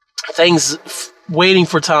 Waiting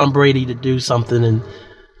for Tom Brady to do something and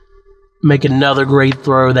make another great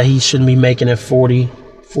throw that he shouldn't be making at 40,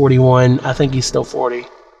 41. I think he's still 40.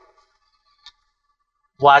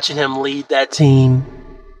 Watching him lead that team.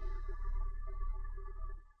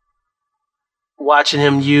 Watching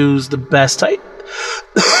him use the best tight.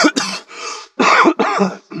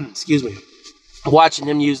 Excuse me. Watching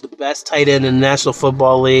him use the best tight end in the National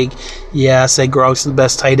Football League. Yeah, I said Gronk's the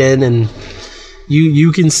best tight end, and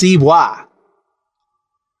you can see why.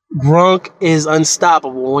 Gronk is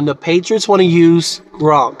unstoppable. When the Patriots want to use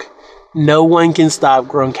Gronk, no one can stop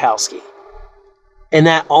Gronkowski. And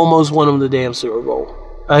that almost won him the damn Super Bowl.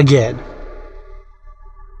 Again.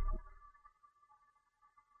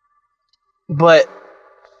 But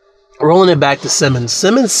rolling it back to Simmons.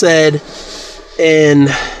 Simmons said, and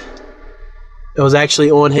it was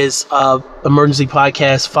actually on his emergency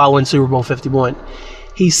podcast following Super Bowl 51.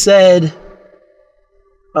 He said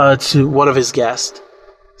to one of his guests,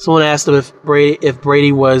 someone asked him if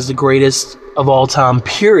Brady was the greatest of all time,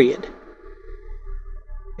 period.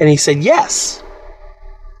 And he said yes,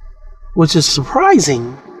 which is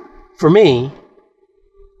surprising for me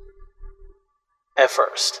at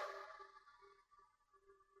first.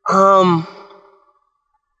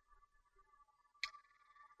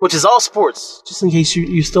 Which is all sports, just in case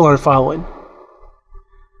you still aren't following.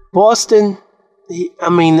 Boston,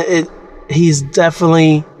 he's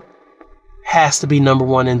definitely has to be number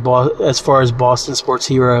one as far as Boston sports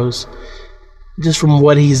heroes. Just from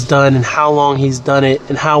what he's done and how long he's done it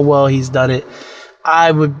and how well he's done it.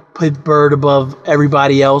 I would put Bird above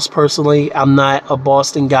everybody else personally. I'm not a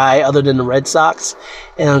Boston guy other than the Red Sox.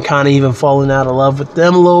 And I'm kind of even falling out of love with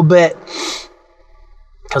them a little bit.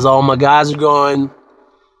 Because all my guys are gone.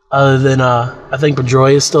 Other than, I think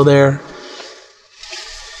Pedroia is still there.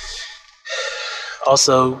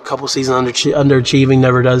 Also, a couple seasons underachieving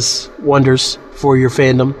never does wonders for your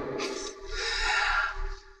fandom.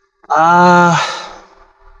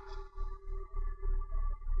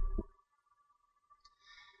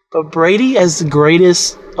 But Brady as the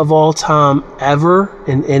greatest of all time ever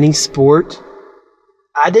in any sport,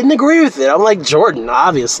 I didn't agree with it. I'm like Jordan,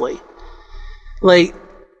 obviously. Like,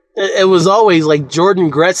 it was always like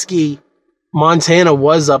Jordan, Gretzky, Montana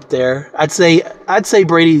was up there. I'd say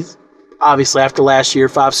Brady, obviously, after last year,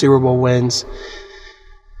 5 Super Bowl wins.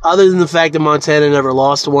 Other than the fact that Montana never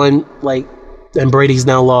lost one, and Brady's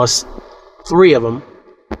now lost 3 of them.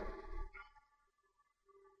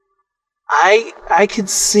 I could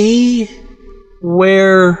see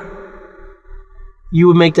where you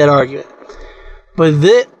would make that argument.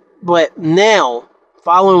 But now,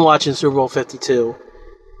 following watching Super Bowl 52,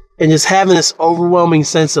 and just having this overwhelming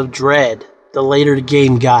sense of dread the later the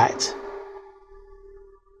game got,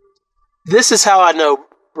 this is how I know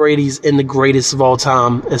Brady's in the greatest of all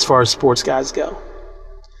time as far as sports guys go.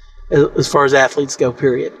 As far as athletes go,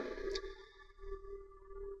 period.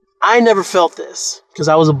 I never felt this because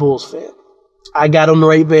I was a Bulls fan. I got on the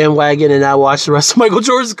right bandwagon and I watched the rest of Michael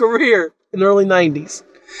Jordan's career in the early 90s.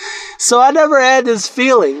 So I never had this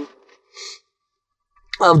feeling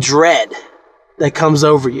of dread that comes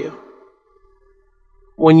over you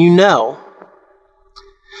when you know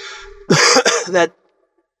that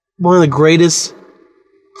one of the greatest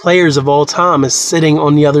players of all time is sitting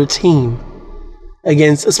on the other team,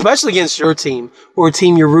 especially against your team or a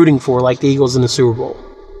team you're rooting for, like the Eagles in the Super Bowl.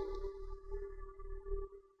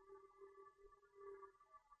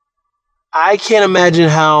 I can't imagine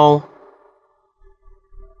how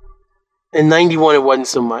in 91 it wasn't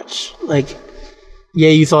so much. Yeah,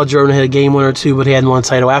 you thought Jordan had a game winner or two, but he hadn't won a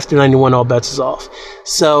title. After 91, all bets is off.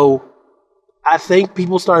 So I think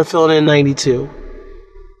people started feeling it in 92.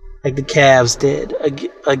 Like the Cavs did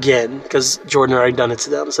again, because Jordan already done it to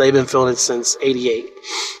them. So they've been feeling it since 88.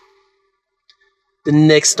 The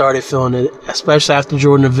Knicks started feeling it, especially after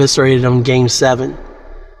Jordan eviscerated them in Game 7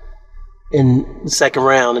 in the second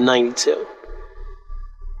round in 92.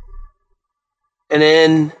 And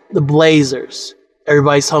then the Blazers.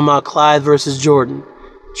 Everybody's talking about Clyde versus Jordan.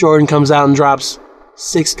 Jordan comes out and drops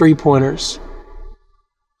 6 3-pointers.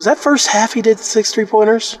 Was that first half he did 6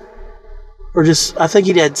 3-pointers? Or I think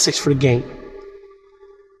he had 6 for the game.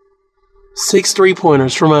 6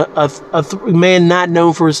 3-pointers from a man not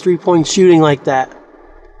known for his 3-point shooting like that.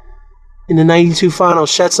 In the 92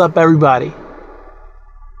 finals, shuts up everybody.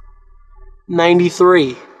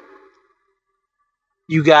 93.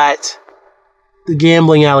 You got the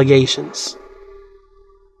gambling allegations.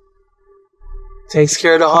 Takes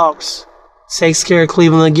care of the Hawks. Takes care of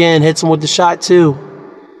Cleveland again. Hits them with the shot too.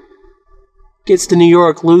 Gets to New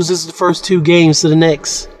York. Loses the first 2 games to the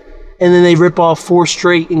Knicks. And then they rip off 4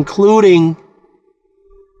 straight, including,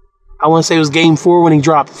 I want to say it was Game 4 when he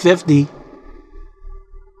dropped 50.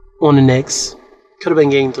 on the Knicks. Could have been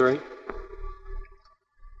game 3.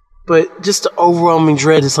 But just the overwhelming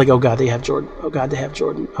dread is like, oh God, they have Jordan. Oh God, they have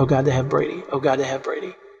Jordan. Oh God, they have Brady. Oh God, they have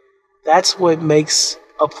Brady. That's what makes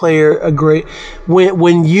a player a great...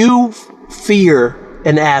 When you fear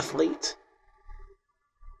an athlete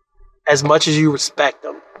as much as you respect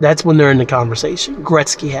them, that's when they're in the conversation.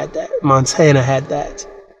 Gretzky had that. Montana had that.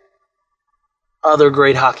 Other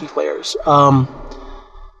great hockey players. I'm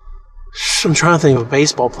trying to think of a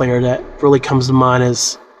baseball player that really comes to mind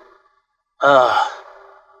as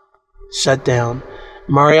shut down.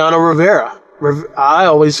 Mariano Rivera. I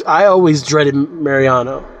always dreaded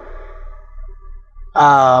Mariano.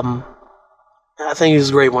 I think he's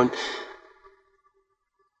a great one.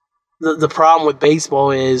 The problem with baseball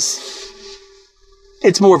is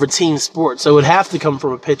it's more of a team sport, so it would have to come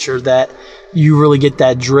from a pitcher that you really get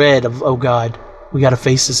that dread of, oh God, we got to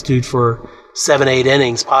face this dude for 7, 8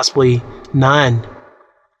 innings, possibly 9,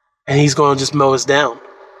 and he's going to just mow us down.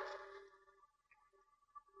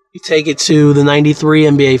 You take it to the 93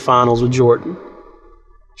 NBA Finals with Jordan.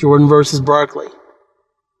 Jordan versus Barkley.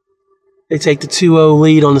 They take the 2-0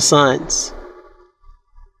 lead on the Suns.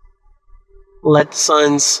 Let the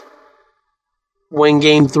Suns win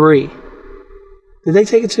Game 3. Did they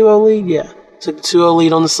take a 2-0 lead? Yeah. Took the 2-0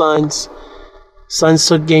 lead on the Suns. Suns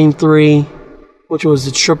took Game 3, which was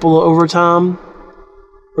the triple overtime.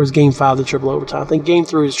 Or was Game 5 the triple overtime? I think Game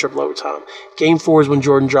 3 was triple overtime. Game 4 is when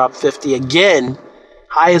Jordan dropped 50. Again,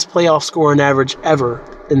 highest playoff scoring average ever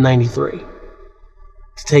in 93.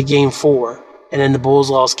 To take Game 4. And then the Bulls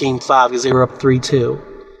lost Game 5 because they were up 3-2.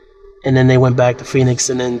 And then they went back to Phoenix,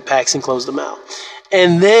 and then Paxson closed them out.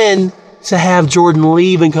 And then to have Jordan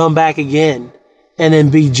leave and come back again, and then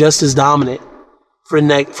be just as dominant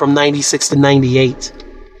from 96 to 98.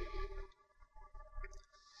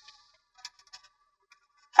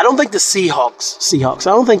 I don't think the Seahawks,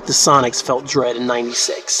 I don't think the Sonics felt dread in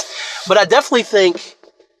 96. But I definitely think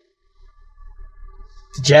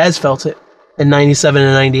the Jazz felt it in 97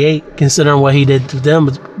 and 98, considering what he did to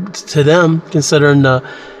them, considering the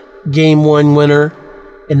Game 1 winner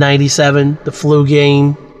in 97, the flu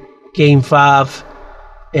game, Game 5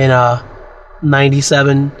 in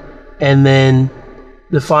 97, and then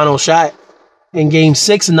the final shot in Game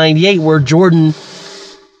 6 in 98 where Jordan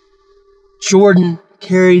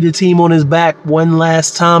carried the team on his back one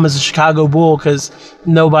last time as a Chicago Bull because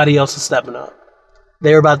nobody else is stepping up.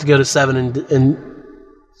 They were about to go to 7 in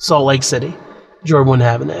Salt Lake City. Jordan wasn't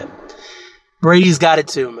having that. Brady's got it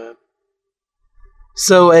too, man.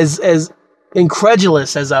 So as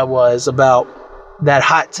incredulous as I was about that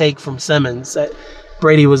hot take from Simmons that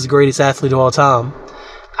Brady was the greatest athlete of all time,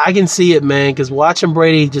 I can see it, man, because watching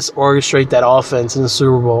Brady just orchestrate that offense in the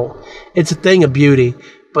Super Bowl, it's a thing of beauty,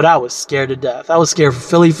 but I was scared to death. I was scared for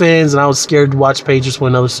Philly fans, and I was scared to watch Patriots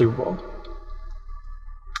win another Super Bowl.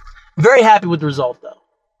 Very happy with the result, though.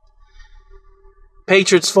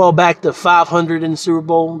 Patriots fall back to 500 in the Super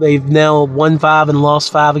Bowl. They've now won 5 and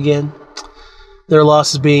lost 5 again. Their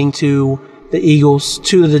losses being to the Eagles,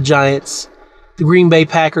 2 to the Giants, the Green Bay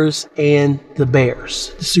Packers, and the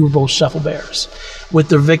Bears, the Super Bowl Shuffle Bears, with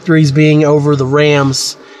their victories being over the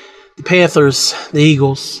Rams, the Panthers, the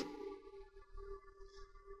Eagles,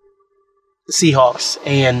 the Seahawks,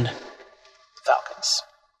 and the Falcons.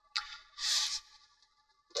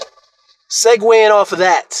 Segueing off of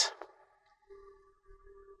that,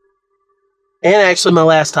 and actually my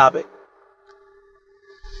last topic,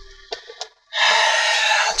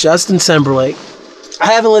 Justin Timberlake. I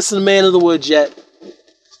haven't listened to Man of the Woods yet,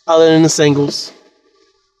 other than the singles.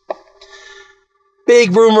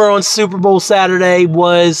 Big rumor on Super Bowl Saturday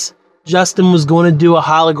was Justin was going to do a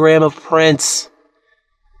hologram of Prince.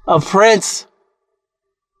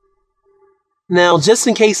 Now, just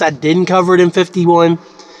in case I didn't cover it in 51,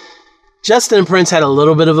 Justin and Prince had a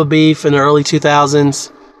little bit of a beef in the early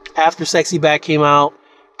 2000s. After Sexy Back came out,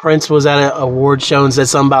 Prince was at an award show and said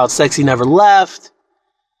something about Sexy Never Left.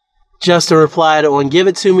 Justin replied on Give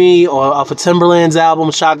It To Me off of Timberland's album,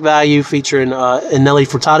 Shock Value, featuring and Nelly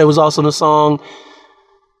Furtado was also in the song.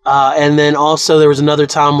 And then also there was another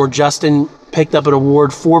time where Justin picked up an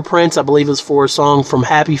award for Prince. I believe it was for a song from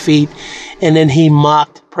Happy Feet. And then he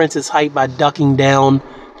mocked Prince's height by ducking down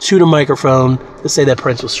to the microphone to say that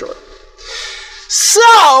Prince was short.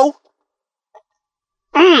 So,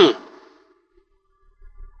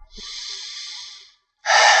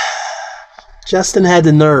 Justin had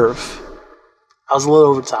the nerve. I was a little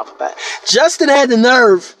over the top of that. Justin had the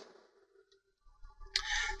nerve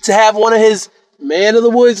to have one of his Man of the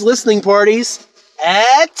Woods listening parties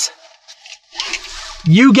at,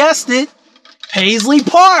 you guessed it, Paisley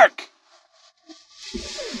Park.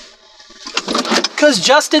 Because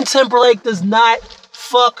Justin Timberlake does not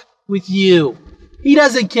fuck with you. He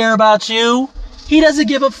doesn't care about you. He doesn't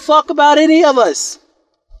give a fuck about any of us.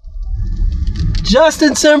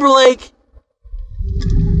 Justin Timberlake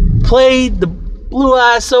played the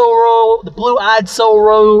Blue-Eyed Soul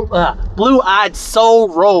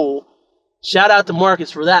role. Shout out to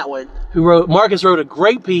Marcus for that one. Marcus wrote a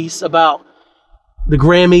great piece about the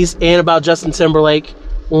Grammys and about Justin Timberlake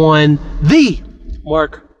on the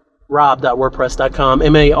markrob.wordpress.com,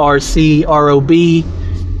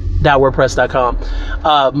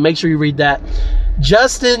 marcrob.wordpress.com. Make sure you read that.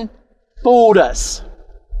 Justin fooled us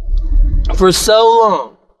for so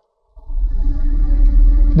long.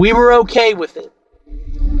 We were okay with it.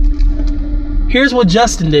 Here's what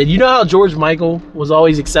Justin did. You know how George Michael was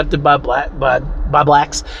always accepted by blacks,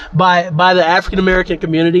 by the African American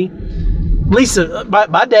community? At least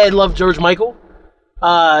my dad loved George Michael.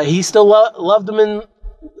 He still loved him in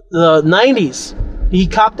the 90s. He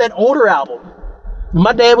copped that older album.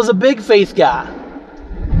 My dad was a big Faith guy.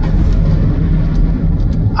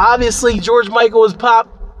 Obviously, George Michael was pop,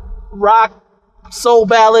 rock, soul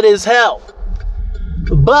ballad as hell.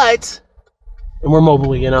 But, and we're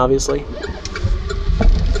mobile again, obviously.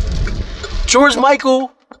 George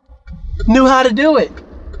Michael knew how to do it.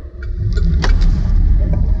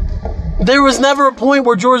 There was never a point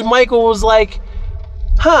where George Michael was like,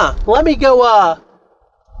 let me go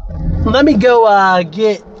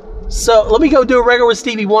do a record with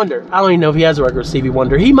Stevie Wonder. I don't even know if he has a record with Stevie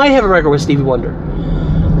Wonder. He might have a record with Stevie Wonder.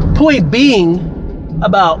 Point being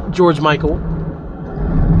about George Michael,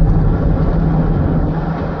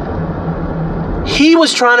 he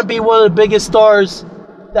was trying to be one of the biggest stars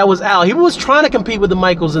that was out. He was trying to compete with the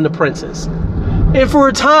Michaels and the Princes. And for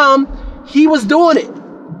a time, he was doing it.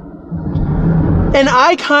 And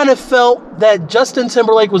I kind of felt that Justin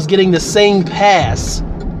Timberlake was getting the same pass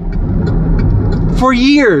for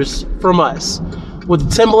years from us. With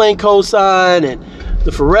the Timbaland cosign and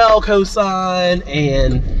the Pharrell cosign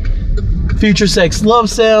and Future Sex Love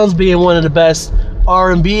Sounds being one of the best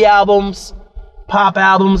R&B albums, pop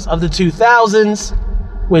albums of the 2000s,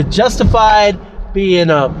 with Justified being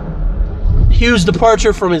a huge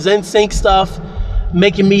departure from his NSYNC stuff,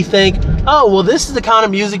 making me think, oh, well, this is the kind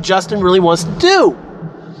of music Justin really wants to do.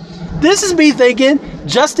 This is me thinking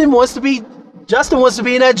Justin wants to be in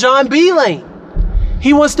that John B lane.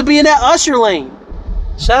 He wants to be in that Usher lane.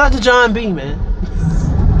 Shout out to John B, man.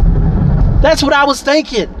 That's what I was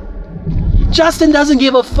thinking. Justin doesn't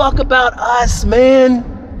give a fuck about us, man.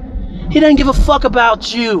 He doesn't give a fuck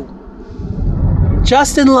about you.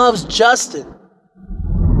 Justin loves Justin.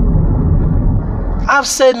 I've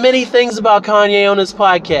said many things about Kanye on this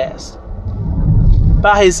podcast.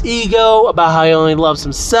 About his ego, about how he only loves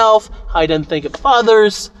himself, how he doesn't think of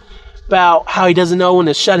others, about how he doesn't know when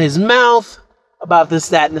to shut his mouth, about this,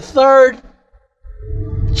 that, and the third.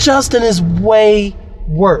 Justin is way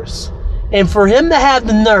worse. And for him to have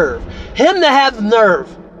the nerve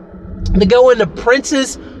to go into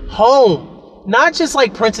Prince's home, not just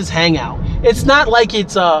like Prince's hangout. It's not like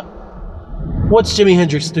it's what's Jimi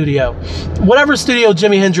Hendrix studio? Whatever studio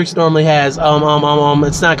Jimi Hendrix normally has.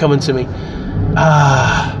 It's not coming to me.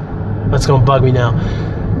 That's gonna bug me now.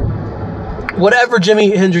 Whatever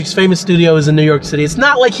Jimi Hendrix famous studio is in New York City. It's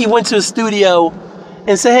not like he went to a studio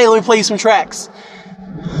and said, hey, let me play you some tracks.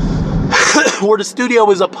 Where the studio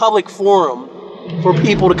is a public forum for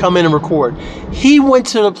people to come in and record. He went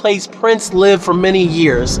to the place Prince lived for many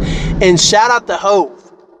years. And shout out to Hove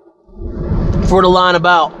for the line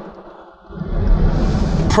about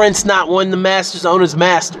Prince not wanting the masters own his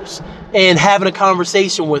masters and having a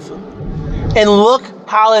conversation with him. And look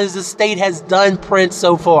how his estate has done Prince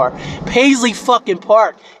so far. Paisley fucking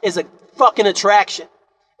Park is a fucking attraction.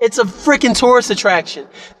 It's a freaking tourist attraction.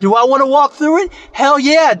 Do I want to walk through it? Hell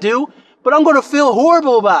yeah, I do. But I'm going to feel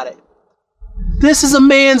horrible about it. This is a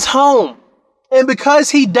man's home. And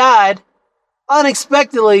because he died,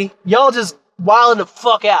 unexpectedly, y'all just wilding the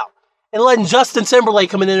fuck out. And letting Justin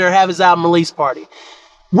Timberlake come in there and have his album release party.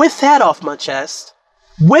 With that off my chest,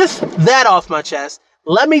 let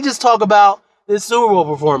me just talk about this Super Bowl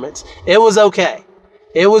performance. It was okay.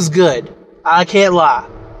 It was good. I can't lie.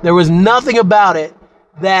 There was nothing about it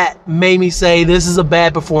that made me say this is a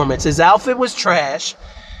bad performance. His outfit was trash.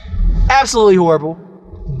 Absolutely horrible.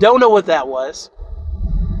 Don't know what that was.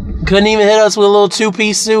 Couldn't even hit us with a little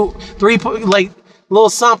two-piece suit, little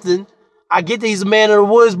something. I get that he's a man of the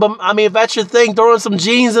woods, but I mean, if that's your thing, throw on some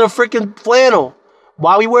jeans and a freaking flannel.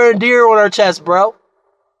 Why we wearing deer on our chest, bro?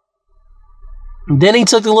 Then he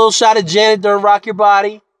took a little shot at Janet during Rock Your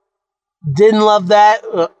Body. Didn't love that.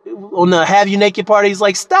 On the Have You Naked party, he's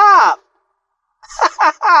like, stop.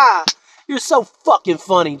 You're so fucking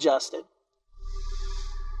funny, Justin.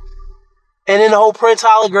 And then the whole Prince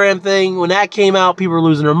hologram thing, when that came out, people were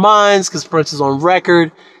losing their minds because Prince is on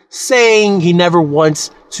record saying he never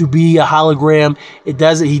wants to be a hologram. He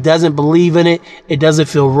doesn't believe in it. It doesn't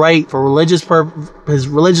feel right for his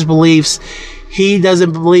religious beliefs. He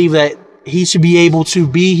doesn't believe that he should be able to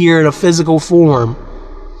be here in a physical form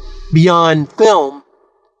beyond film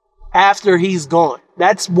after he's gone.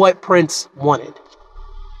 That's what Prince wanted.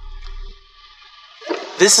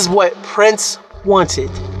 This is what Prince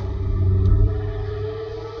wanted.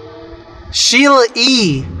 Sheila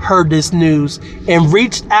E. heard this news and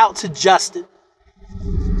reached out to Justin.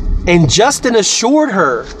 And Justin assured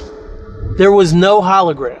her there was no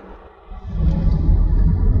hologram.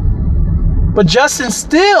 But Justin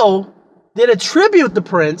still did a tribute to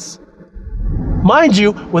Prince, mind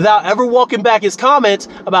you, without ever walking back his comments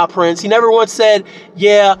about Prince. He never once said,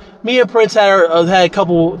 yeah, me and Prince had a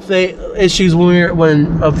couple issues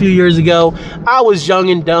when a few years ago. I was young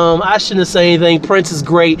and dumb. I shouldn't have said anything. Prince is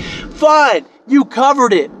great. Fine. You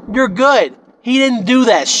covered it. You're good. He didn't do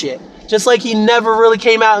that shit. Just like he never really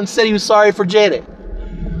came out and said he was sorry for Janet.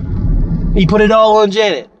 He put it all on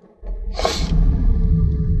Janet.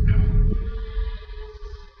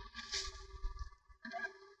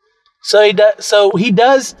 So he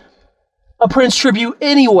does a Prince tribute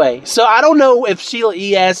anyway. So I don't know if Sheila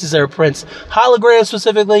E. asked, is there a Prince hologram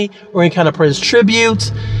specifically or any kind of Prince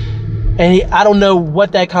tribute? And I don't know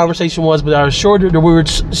what that conversation was, but I was sure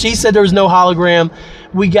that she said there was no hologram.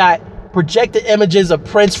 We got projected images of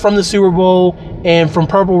Prince from the Super Bowl and from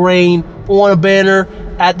Purple Rain on a banner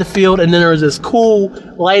at the field. And then there was this cool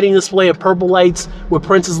lighting display of purple lights with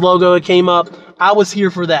Prince's logo that came up. I was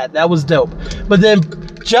here for that. That was dope. But then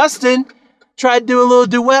Justin tried to do a little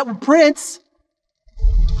duet with Prince.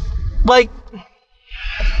 Like,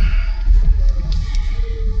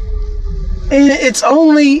 it's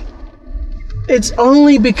only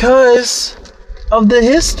because of the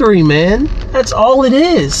history, man. That's all it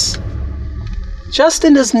is.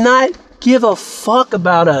 Justin does not give a fuck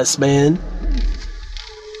about us, man.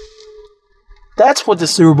 That's what the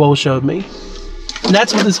Super Bowl showed me. And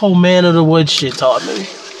that's what this whole Man of the Woods shit taught me.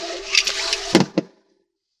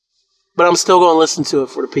 But I'm still going to listen to it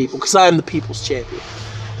for the people, because I am the people's champion.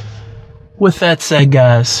 With that said,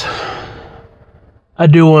 guys, I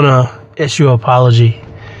do want to issue an apology.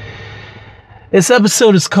 This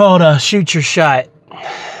episode is called Shoot Your Shot,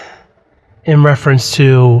 in reference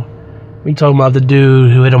to me talking about the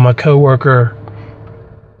dude who hit on my coworker,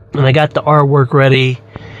 and I got the artwork ready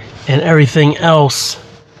and everything else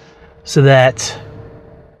so that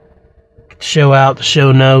I could show out the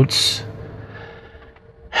show notes.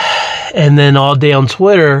 And then all day on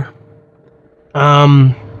Twitter,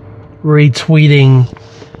 retweeting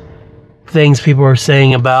things people are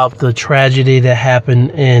saying about the tragedy that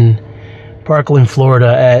happened in Parkland,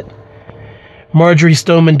 Florida at Marjorie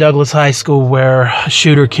Stoneman Douglas High School, where a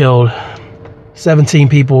shooter killed 17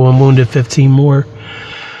 people and wounded 15 more.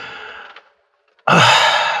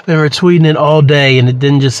 I've been retweeting it all day, and it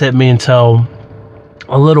didn't just hit me until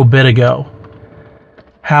a little bit ago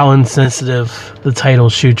how insensitive the title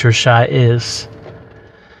Shoot Your Shot is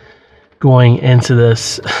going into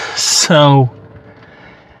this. So,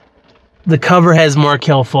 the cover has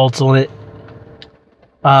Markelle Fultz on it.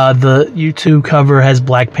 The YouTube cover has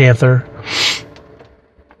Black Panther.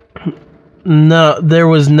 No, there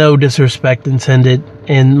was no disrespect intended.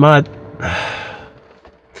 And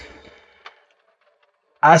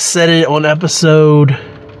I said it on episode, I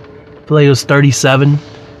believe it was 37,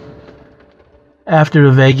 after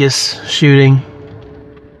the Vegas shooting.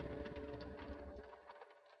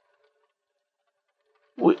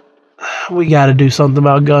 We got to do something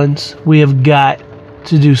about guns. We have got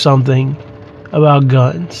to do something about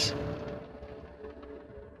guns.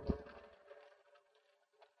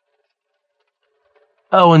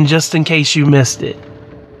 Oh, and just in case you missed it,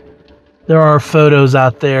 there are photos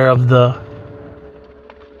out there of the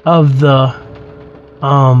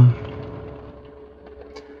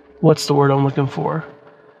what's the word I'm looking for?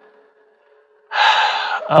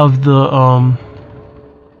 Of the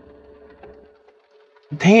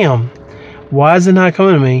damn, why is it not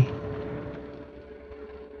coming to me?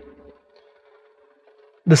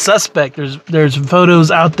 The suspect. There's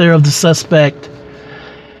photos out there of the suspect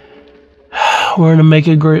wearing a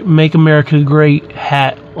Make America Great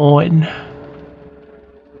hat on.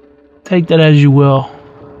 Take that as you will.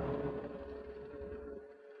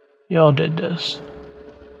 Y'all did this.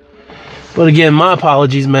 But again, my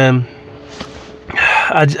apologies, man.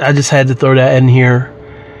 I just had to throw that in here.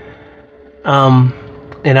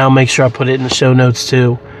 And I'll make sure I put it in the show notes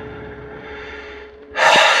too.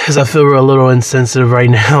 because I feel a little insensitive right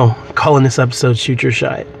now calling this episode Shoot Your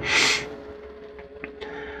Shot.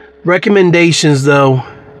 Recommendations, though.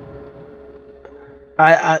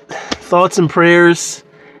 I thoughts and prayers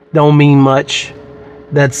don't mean much.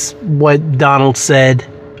 That's what Donald said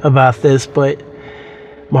about this, but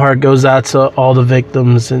my heart goes out to all the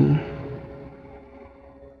victims, and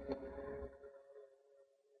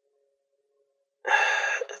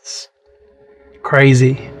it's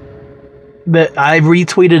crazy. But I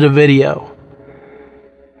retweeted a video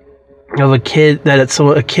of a kid that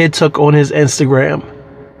a kid took on his Instagram,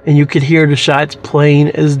 and you could hear the shots plain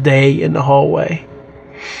as day in the hallway.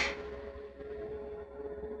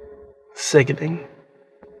 Sickening.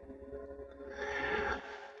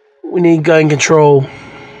 We need gun control.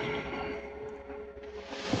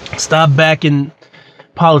 Stop backing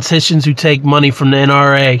politicians who take money from the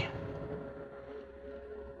NRA.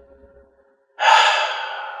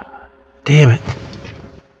 Damn it.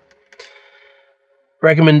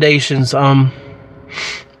 Recommendations.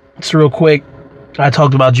 It's real quick. I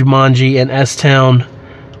talked about Jumanji and S-Town.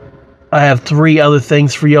 I have 3 other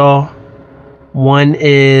things for y'all. One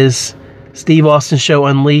is Steve Austin's show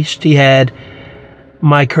Unleashed. He had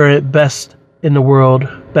my current best wrestler in the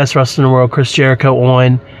world, Chris Jericho,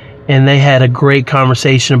 on, and they had a great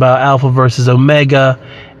conversation about Alpha versus Omega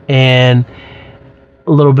and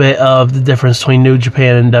a little bit of the difference between New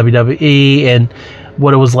Japan and WWE and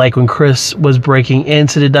what it was like when Chris was breaking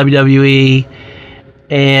into the WWE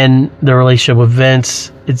and the relationship with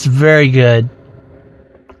Vince. It's very good.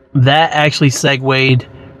 That actually segued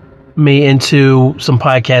me into some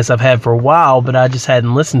podcasts I've had for a while, but I just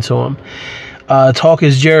hadn't listened to them. Talk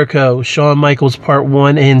is Jericho, Shawn Michaels Part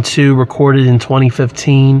 1 and 2, recorded in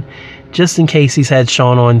 2015. Just in case he's had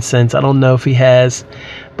Shawn on since. I don't know if he has.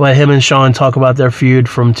 But him and Shawn talk about their feud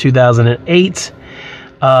from 2008.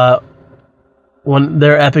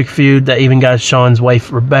 Their epic feud that even got Shawn's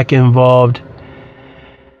wife Rebecca involved.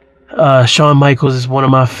 Shawn Michaels is one of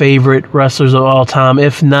my favorite wrestlers of all time,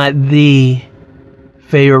 if not the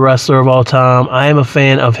favorite wrestler of all time. I am a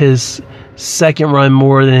fan of his second run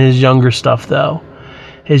more than his younger stuff, though.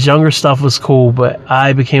 His younger stuff was cool, but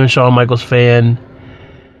I became a Shawn Michaels fan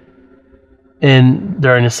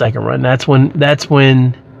during his second run. That's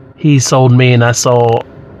when he sold me, and I saw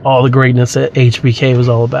all the greatness that HBK was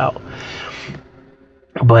all about.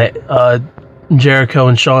 But Jericho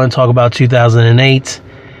and Shawn talk about 2008.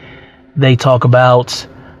 They talk about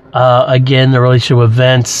again the relationship with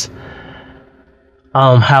Vince,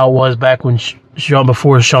 how it was back when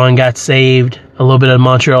before Shawn got saved, a little bit of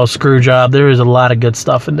Montreal Screwjob. There is a lot of good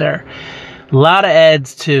stuff in there. A lot of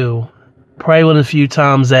ads too. Probably one of the few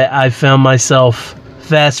times that I found myself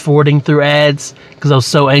fast forwarding through ads because I was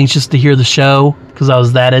so anxious to hear the show because I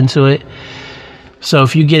was that into it. So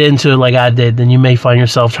if you get into it like I did, then you may find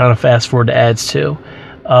yourself trying to fast forward to ads too.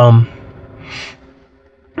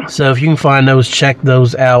 So if you can find those, check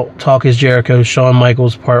those out. Talk is Jericho, Shawn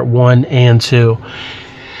Michaels Part 1 and 2.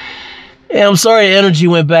 And I'm sorry energy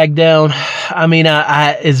went back down. I mean,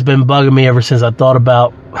 it's been bugging me ever since I thought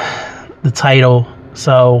about the title.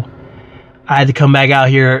 So I had to come back out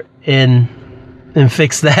here and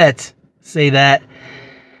fix that. Say that.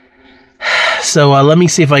 So let me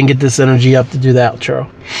see if I can get this energy up to do the outro.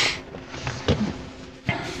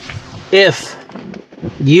 If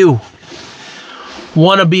you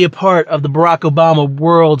want to be a part of the Barack Obama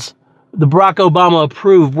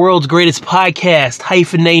approved world's greatest podcast,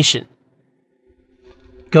 Hyphenation,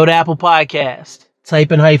 go to Apple Podcast,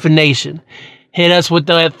 type in Hyphenation, hit us with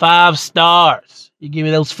the 5 stars. You give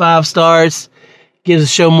me those 5 stars, gives the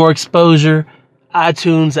show more exposure.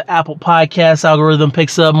 iTunes, the Apple Podcast algorithm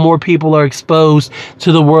picks up. More people are exposed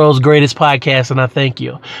to the world's greatest podcast, and I thank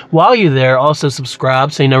you. While you're there, also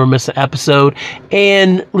subscribe so you never miss an episode,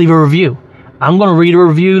 and leave a review. I'm going to read a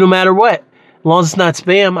review no matter what. As long as it's not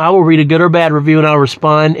spam, I will read a good or bad review, and I'll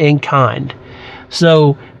respond in kind.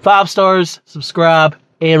 So, 5 stars, subscribe,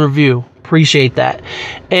 and review. Appreciate that.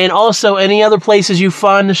 And also, any other places you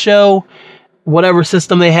find the show, whatever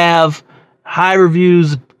system they have, high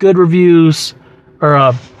reviews,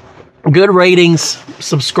 or good ratings,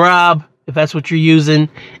 subscribe if that's what you're using,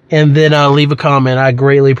 and then leave a comment. I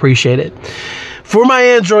greatly appreciate it. For my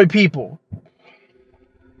Android people,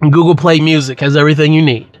 Google Play Music has everything you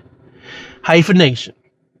need. Hyphenation.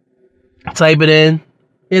 Type it in.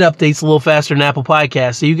 It updates a little faster than Apple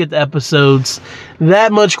Podcasts, so you get the episodes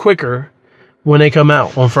that much quicker when they come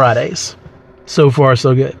out on Fridays. So far,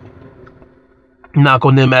 so good. Knock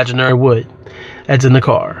on the imaginary wood that's in the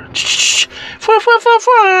car.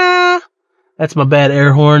 That's my bad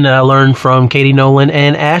air horn that I learned from Katie Nolan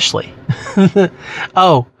and Ashley.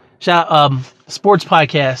 Oh, sports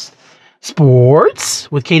podcast, Sports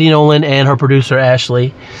with Katie Nolan and her producer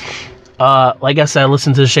Ashley. Like I said, I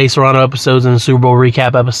listened to the Shea Serrano episodes and the Super Bowl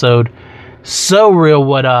recap episode. So real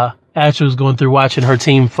what Ashley was going through watching her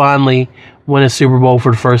team finally win a Super Bowl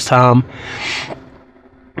for the first time.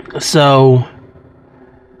 So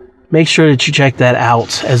make sure that you check that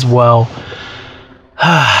out as well.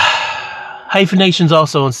 Hyphenation's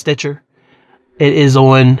also on Stitcher. It is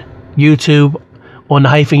on YouTube, on the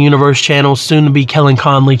Hyphen Universe channel, soon to be Kellen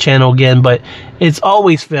Conley channel again, but it's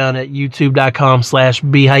always found at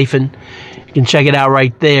youtube.com/b-hyphen. You can check it out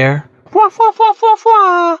right there.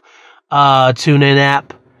 TuneIn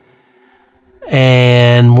app.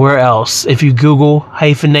 And where else? If you Google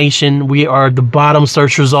Hyphenation, we are the bottom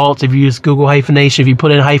search results. If you use Google Hyphenation, if you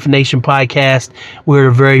put in Hyphenation Podcast, we're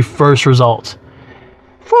the very first result.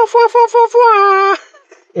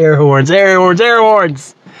 Air horns, air horns, air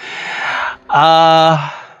horns.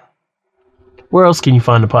 Where else can you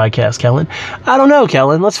find the podcast, Kellen? I don't know,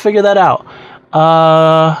 Kellen. Let's figure that out.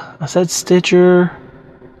 I said Stitcher.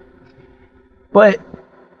 But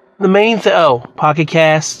the main thing... Oh, Pocket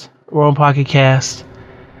Cast. We're on Pocket Cast.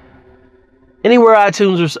 Anywhere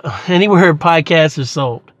anywhere podcasts are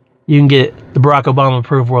sold, you can get the Barack Obama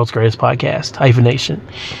approved World's Greatest Podcast, Hyphenation.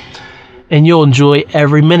 And you'll enjoy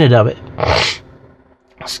every minute of it.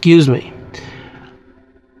 Excuse me.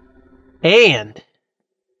 And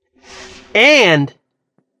if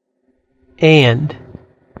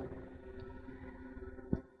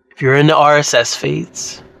you're into RSS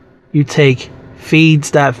feeds, you take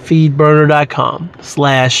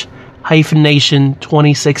feeds.feedburner.com/hyphenation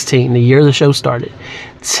 2016, the year the show started.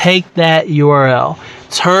 Take that URL,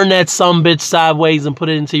 turn that sumbitch sideways and put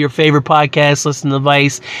it into your favorite podcast listening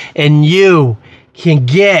device, and you can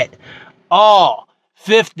get all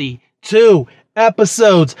 52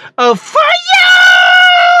 episodes of Fire!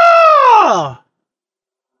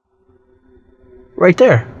 Right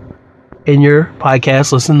there in your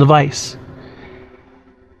podcast listening device.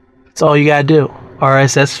 That's all you gotta do.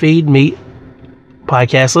 RSS feed, meet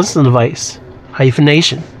podcast listening device.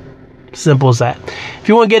 Hyphenation. Simple as that. If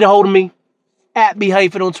you want to get a hold of me, at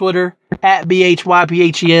B-hyphen on Twitter, at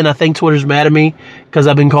BHYPHEN. I think Twitter's mad at me because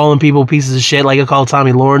I've been calling people pieces of shit, like I call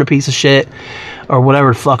Tommy Lauren a piece of shit, or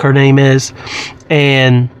whatever the fuck her name is.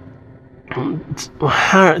 And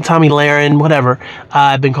Tommy Laren, whatever.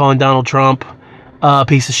 I've been calling Donald Trump a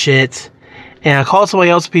piece of shit. And I called somebody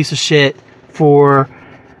else a piece of shit for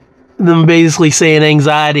them basically saying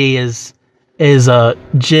anxiety is a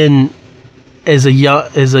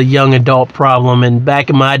young adult problem, and back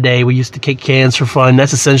in my day we used to kick cans for fun.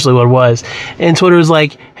 That's essentially what it was. And Twitter was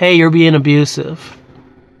like, hey, you're being abusive.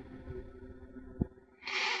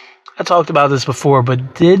 I talked about this before,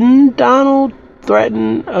 but didn't Donald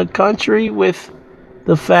threaten a country with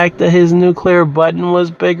the fact that his nuclear button was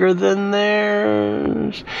bigger than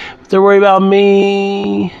theirs? If they're worried about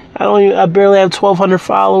me, I barely have 1,200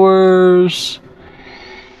 followers.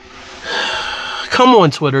 Come on,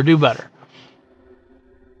 Twitter, do better.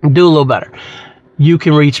 Do a little better. You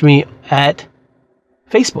can reach me at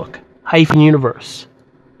Facebook, Universe.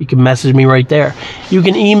 You can message me right there. You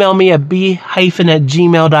can email me at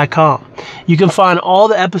b-@gmail.com. You can find all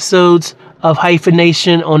the episodes of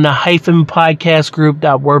Hyphenation on the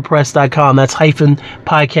podcastgroup.wordpress.com. That's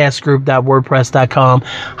podcastgroup.wordpress.com.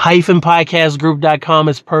 Podcastgroup.com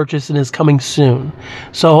is purchased and is coming soon.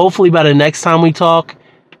 So hopefully by the next time we talk,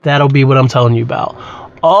 that'll be what I'm telling you about.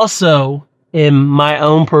 Also, in my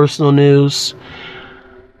own personal news,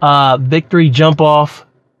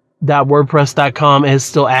 victoryjumpoff.wordpress.com is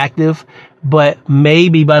still active, but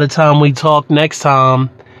maybe by the time we talk next time,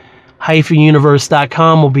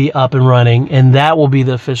 hyphenuniverse.com will be up and running, and that will be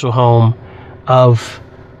the official home of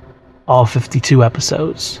all 52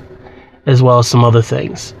 episodes, as well as some other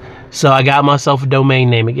things. So I got myself a domain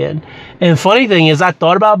name again. And funny thing is, I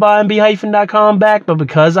thought about buying b-hyphen.com back, but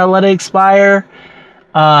because I let it expire,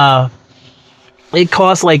 it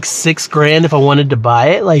cost like $6,000 if I wanted to buy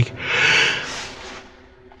it. Like,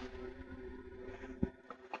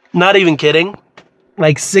 not even kidding.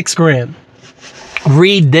 Like $6,000.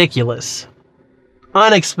 Ridiculous.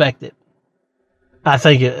 Unexpected. I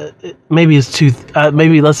think maybe it's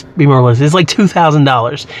maybe let's be more realistic. It's like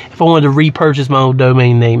 $2,000 if I wanted to repurchase my old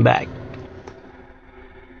domain name back.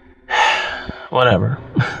 Whatever.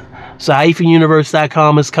 So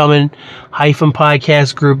hyphenuniverse.com is coming.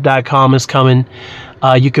 Podcastgroup.com is coming.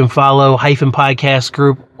 You can follow Hyphen Podcast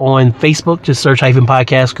Group on Facebook. Just search Hyphen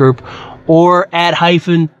Podcast Group, or at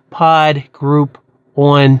Hyphen Pod Group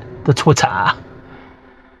on the Twitter.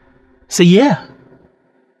 So yeah,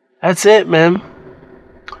 that's it, man.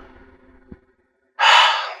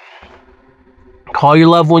 Call your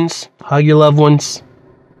loved ones. Hug your loved ones.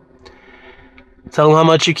 Tell them how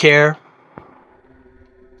much you care.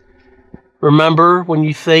 Remember, when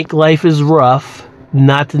you think life is rough,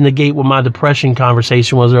 not to negate what my depression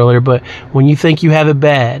conversation was earlier, but when you think you have it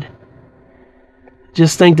bad,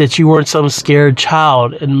 just think that you weren't some scared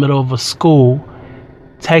child in the middle of a school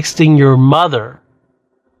texting your mother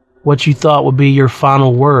what you thought would be your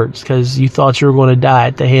final words because you thought you were going to die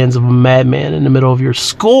at the hands of a madman in the middle of your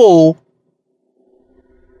school.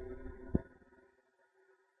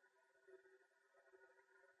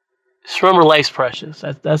 Just remember, life's precious.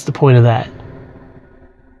 That's the point of that.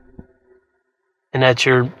 And that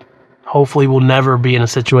you're hopefully will never be in a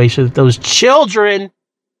situation that those children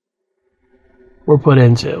were put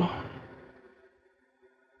into.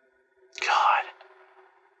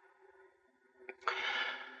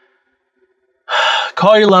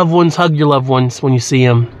 Call your loved ones, hug your loved ones when you see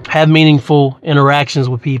them. Have meaningful interactions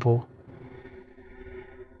with people.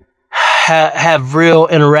 Have real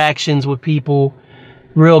interactions with people,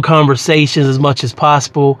 real conversations as much as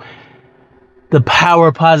possible. The power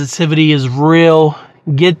of positivity is real.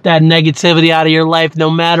 Get that negativity out of your life, no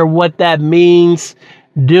matter what that means.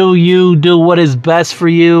 Do what is best for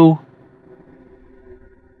you.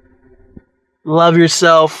 Love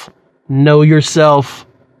yourself. Know yourself.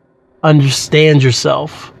 Understand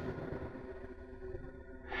yourself.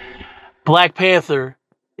 Black Panther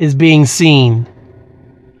is being seen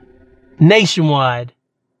nationwide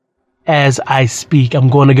as I speak. I'm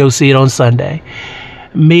going to go see it on Sunday.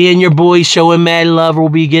 Me and your boys showing Mad Love will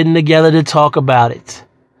be getting together to talk about it.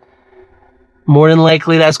 More than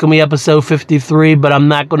likely that's going to be episode 53, but I'm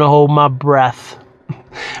not going to hold my breath.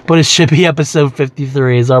 But it should be episode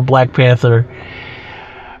 53 is our Black Panther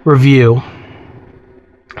review.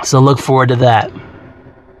 So look forward to that.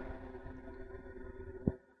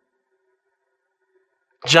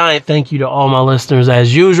 Giant thank you to all my listeners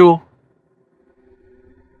as usual.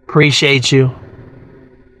 Appreciate you.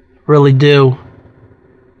 Really do.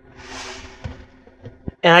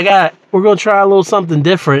 And we're going to try a little something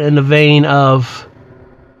different in the vein of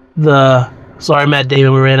sorry, Matt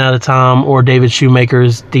Damon, we ran out of time, or David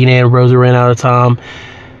Shoemaker's Dean Ambrose, we ran out of time.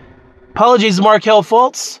 Apologies to Markel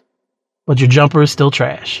Fultz. But your jumper is still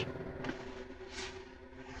trash.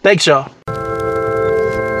 Thanks, y'all.